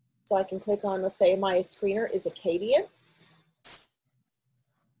 So I can click on, let's say my screener is Acadience.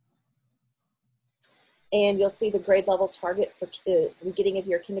 And you'll see the grade level target for the beginning of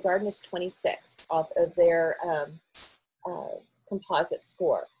your kindergarten is 26 off of their composite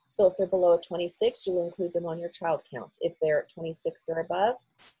score. So if they're below a 26, you'll include them on your child count. If they're at 26 or above,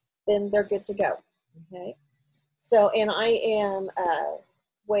 then they're good to go, okay? So, and I am,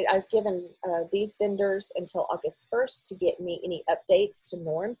 I've given these vendors until August 1st to get me any updates to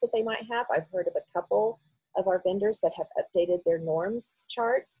norms that they might have. I've heard of a couple of our vendors that have updated their norms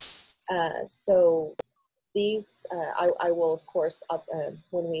charts. So these, I will, of course,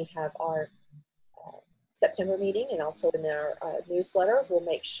 when we have our September meeting and also in our newsletter, we'll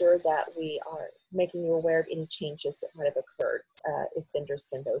make sure that we are making you aware of any changes that might have occurred if vendors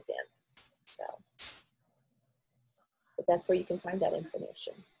send those in. So, but that's where you can find that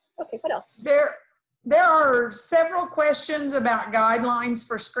information. Okay, what else? There are several questions about guidelines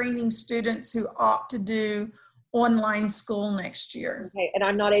for screening students who opt to do online school next year. Okay, and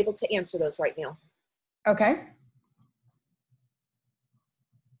I'm not able to answer those right now. Okay.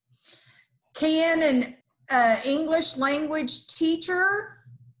 Can an English language teacher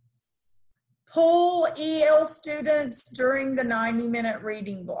pull EL students during the 90-minute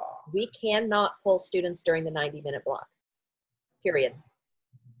reading block? We cannot pull students during the 90-minute block, period.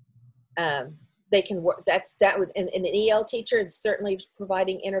 They can work, that would, and an EL teacher is certainly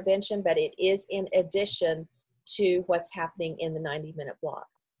providing intervention, but it is in addition to what's happening in the 90-minute block.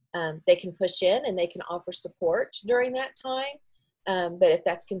 They can push in and they can offer support during that time, but if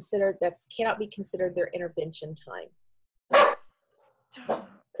that's considered, that cannot be considered their intervention time.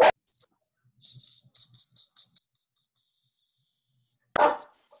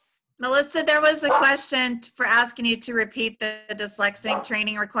 Melissa, there was a question for asking you to repeat the dyslexic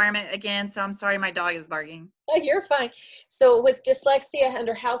training requirement again. So I'm sorry, my dog is barking. Oh, you're fine. So with dyslexia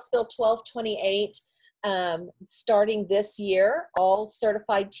under House Bill 1228, starting this year, all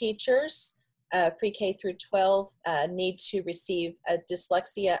certified teachers, pre-K through 12, need to receive a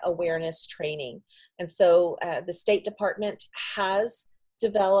dyslexia awareness training. And so the State Department has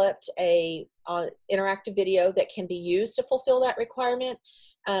developed a interactive video that can be used to fulfill that requirement.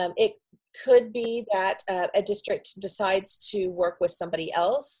 It could be that a district decides to work with somebody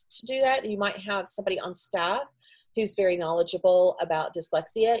else to do that. You might have somebody on staff who's very knowledgeable about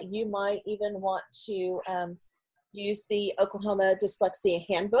dyslexia. You might even want to use the Oklahoma Dyslexia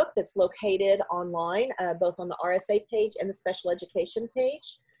Handbook that's located online, both on the RSA page and the special education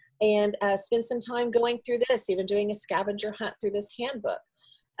page, and spend some time going through this, even doing a scavenger hunt through this handbook.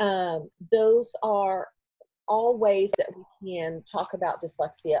 Those are all ways that we can talk about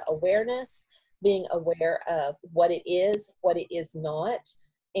dyslexia awareness, being aware of what it is not,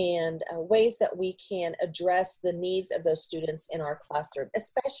 and ways that we can address the needs of those students in our classroom,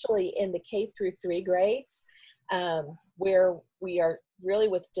 especially in the K through 3 grades, where we are really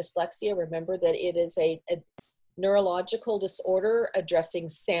with dyslexia. Remember that it is a neurological disorder addressing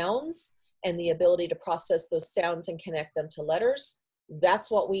sounds and the ability to process those sounds and connect them to letters.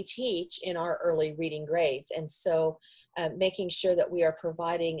 That's what we teach in our early reading grades. And so making sure that we are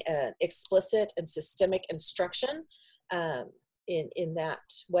providing explicit and systemic instruction in that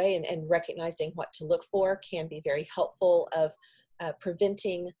way, and recognizing what to look for can be very helpful of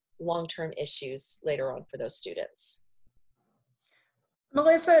preventing long-term issues later on for those students.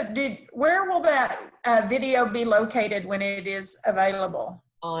 Melissa, where will that video be located when it is available?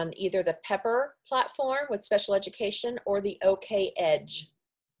 On either the Pepper platform with special education or the OK Edge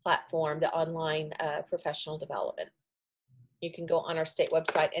platform, the online professional development. You can go on our state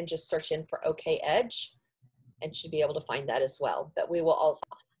website and just search in for OK Edge and should be able to find that as well. But we will also,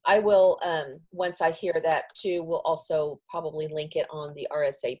 I will, once I hear that too, we'll also probably link it on the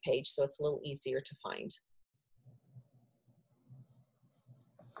RSA page so it's a little easier to find.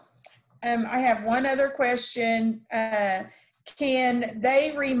 I have one other question. Can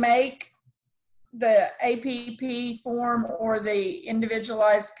they remake the APP form or the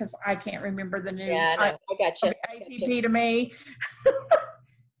individualized, because I can't remember the new I got you. APP to me.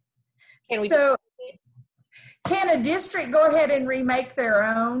 Can we so can a district go ahead and remake their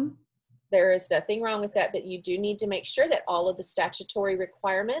own? There is nothing wrong with that, but you do need to make sure that all of the statutory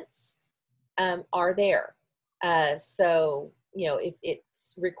requirements are there. So, you know, if it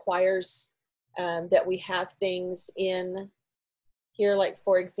requires that we have things in here, like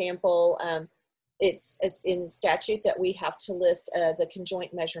for example, it's in statute that we have to list the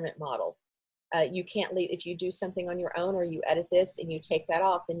conjoint measurement model. You can't leave, if you do something on your own or you edit this and you take that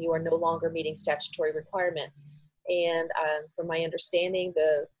off, then you are no longer meeting statutory requirements. And from my understanding,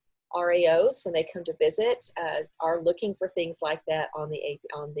 the RAOs, when they come to visit, are looking for things like that on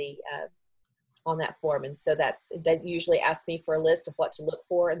that form. And so they usually ask me for a list of what to look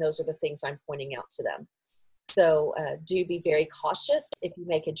for, and those are the things I'm pointing out to them. So do be very cautious if you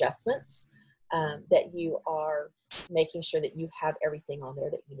make adjustments, that you are making sure that you have everything on there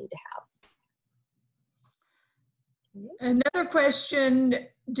that you need to have. Another question,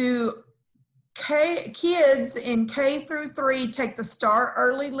 do kids in K through 3 take the STAR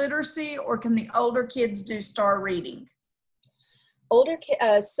early literacy, or can the older kids do STAR reading? Older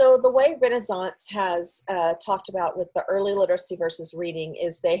kids, so the way Renaissance has talked about with the early literacy versus reading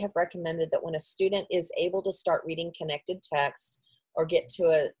is they have recommended that when a student is able to start reading connected text or get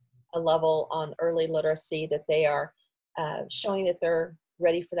to a level on early literacy, that they are showing that they're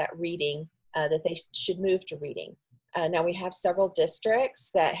ready for that reading, that they should move to reading. Now we have several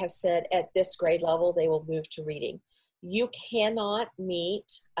districts that have said at this grade level they will move to reading. You cannot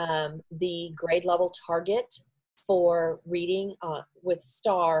meet the grade level target for reading with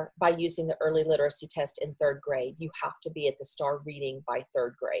STAR by using the early literacy test in 3rd grade. You have to be at the STAR reading by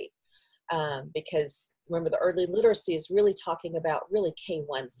 3rd grade. Because remember, the early literacy is really talking about really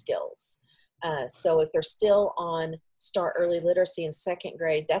K1 skills. So if they're still on STAR early literacy in 2nd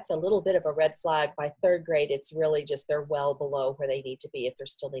grade, that's a little bit of a red flag. By 3rd grade, it's really just they're well below where they need to be if they're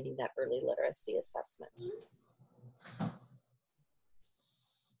still needing that early literacy assessment.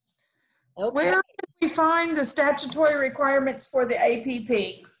 Okay. Where can we find the statutory requirements for the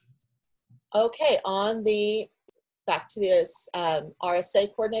APP? Okay, on the back to this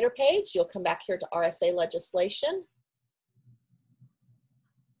RSA coordinator page, you'll come back here to RSA legislation.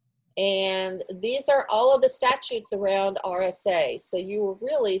 And these are all of the statutes around RSA. So you will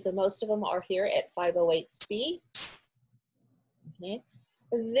really, most of them are here at 508C. Okay.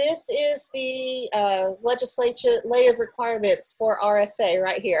 This is the legislative requirements for RSA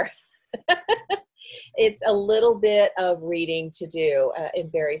right here. It's a little bit of reading to do in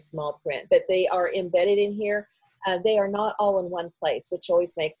very small print, but they are embedded in here. They are not all in one place, which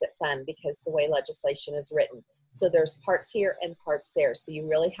always makes it fun because the way legislation is written. So there's parts here and parts there. So you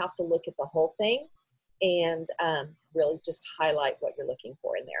really have to look at the whole thing and really just highlight what you're looking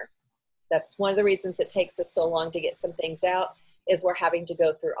for in there. That's one of the reasons it takes us so long to get some things out, is we're having to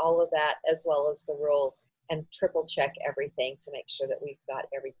go through all of that as well as the rules and triple check everything to make sure that we've got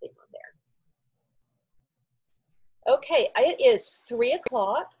everything on there. Okay, it is 3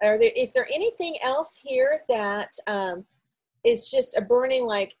 o'clock. Is there anything else here that is just a burning,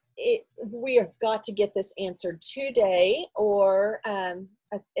 like, we have got to get this answered today, or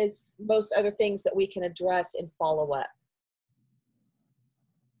is most other things that we can address in follow-up?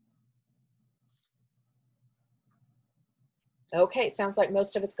 Okay, sounds like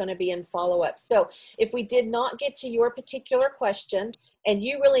most of it's going to be in follow-up. So if we did not get to your particular question and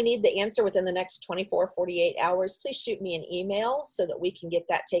you really need the answer within the next 24, 48 hours, please shoot me an email so that we can get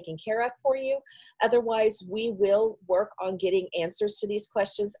that taken care of for you. Otherwise, we will work on getting answers to these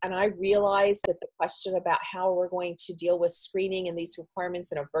questions. And I realize that the question about how we're going to deal with screening and these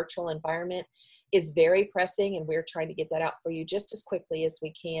requirements in a virtual environment is very pressing, and we're trying to get that out for you just as quickly as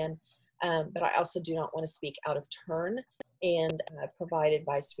we can. But I also do not want to speak out of turn and provide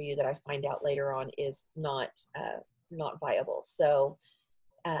advice for you that I find out later on is not viable. So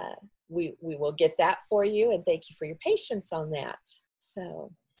we will get that for you, and thank you for your patience on that.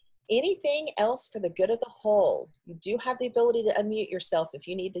 So anything else for the good of the whole? You do have the ability to unmute yourself if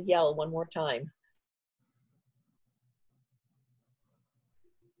you need to yell one more time.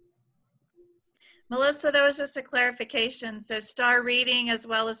 Melissa, there was just a clarification. So STAR reading as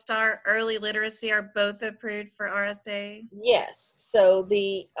well as STAR early literacy are both approved for RSA? Yes. So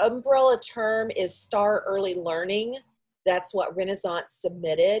the umbrella term is STAR early learning. That's what Renaissance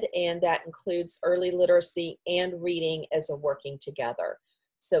submitted, and that includes early literacy and reading as a working together.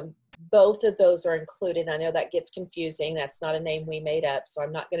 So both of those are included. I know that gets confusing. That's not a name we made up, so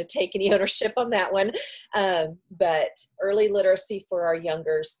I'm not going to take any ownership on that one. But early literacy for our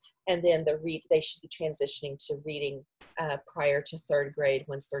youngers, and then they should be transitioning to reading prior to 3rd grade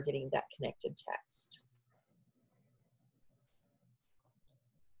once they're getting that connected text.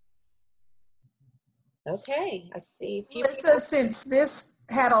 Okay, I see a few. Melissa, since this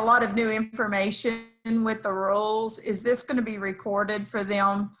had a lot of new information with the rules, is this going to be recorded for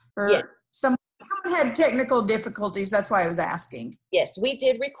them? Yes. Someone had technical difficulties. That's why I was asking. Yes, we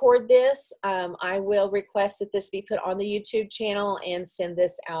did record this. I will request that this be put on the YouTube channel and send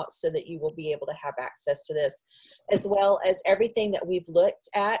this out so that you will be able to have access to this, as well as everything that we've looked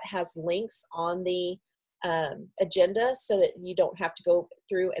at has links on the agenda so that you don't have to go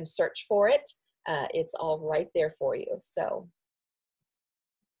through and search for it. It's all right there for you. So,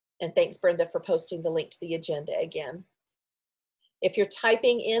 and thanks, Brenda, for posting the link to the agenda again. If you're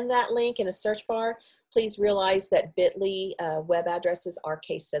typing in that link in a search bar, please realize that bit.ly web addresses are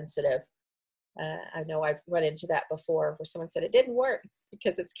case sensitive. I know I've run into that before where someone said it didn't work. It's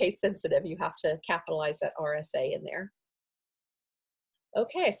because it's case sensitive. You have to capitalize that RSA in there.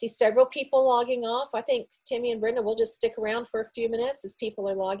 Okay, I see several people logging off. I think Timmy and Brenda will just stick around for a few minutes as people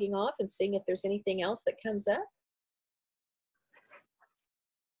are logging off and seeing if there's anything else that comes up.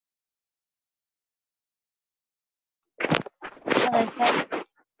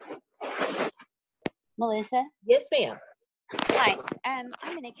 Melissa? Yes, ma'am. Hi, I'm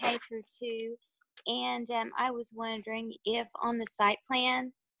in a K through 2, and I was wondering if on the site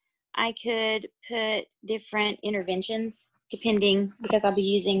plan I could put different interventions depending, because I'll be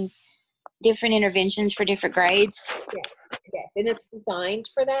using different interventions for different grades. Yes, and it's designed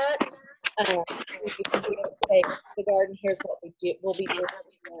for that. You can be able to say, the garden, here's what we do. We'll be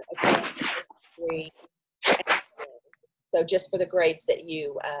doing so just for the grades that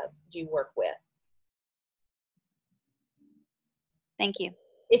you work with. Thank you.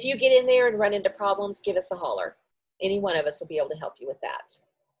 If you get in there and run into problems, give us a holler. Any one of us will be able to help you with that.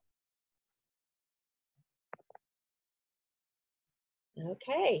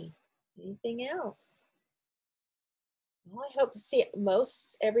 Okay, anything else? Well, I hope to see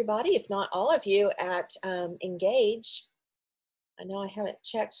most everybody, if not all of you, at Engage. I know I haven't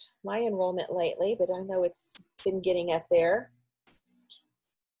checked my enrollment lately, but I know it's been getting up there.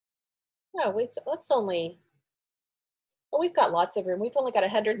 No, it's only, well, we've got lots of room. We've only got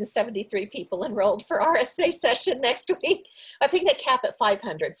 173 people enrolled for RSA session next week. I think they cap at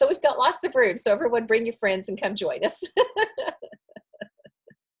 500. So we've got lots of room. So everyone bring your friends and come join us.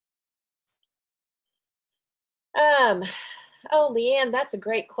 Oh, Leanne, that's a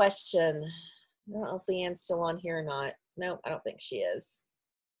great question. I don't know if Leanne's still on here or not. No, I don't think she is.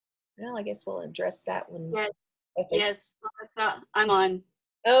 Well, I guess we'll address that one. Yes, yes, Melissa, I'm on.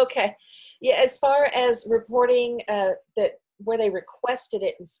 Okay. Yeah, as far as reporting that where they requested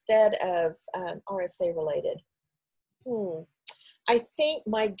it instead of RSA related. I think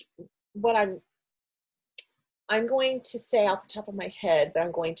what I'm going to say off the top of my head, but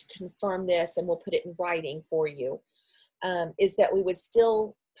I'm going to confirm this and we'll put it in writing for you, is that we would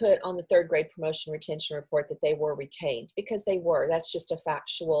still put on the third grade promotion retention report that they were retained, because they were. That's just a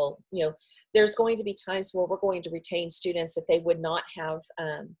factual, you know, there's going to be times where we're going to retain students that they would not have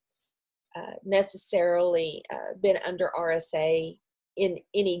necessarily been under RSA in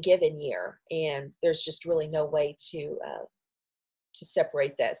any given year, and there's just really no way to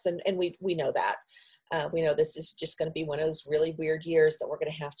separate this, and we know that. We know this is just going to be one of those really weird years that we're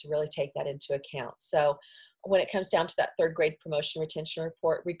going to have to really take that into account. So when it comes down to that third grade promotion retention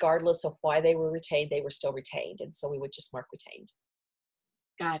report, regardless of why they were retained, they were still retained, and so we would just mark retained.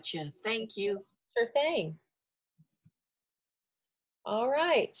 Gotcha. Thank you. Sure thing. All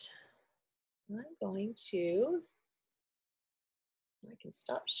right. I'm going to, I can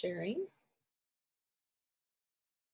stop sharing.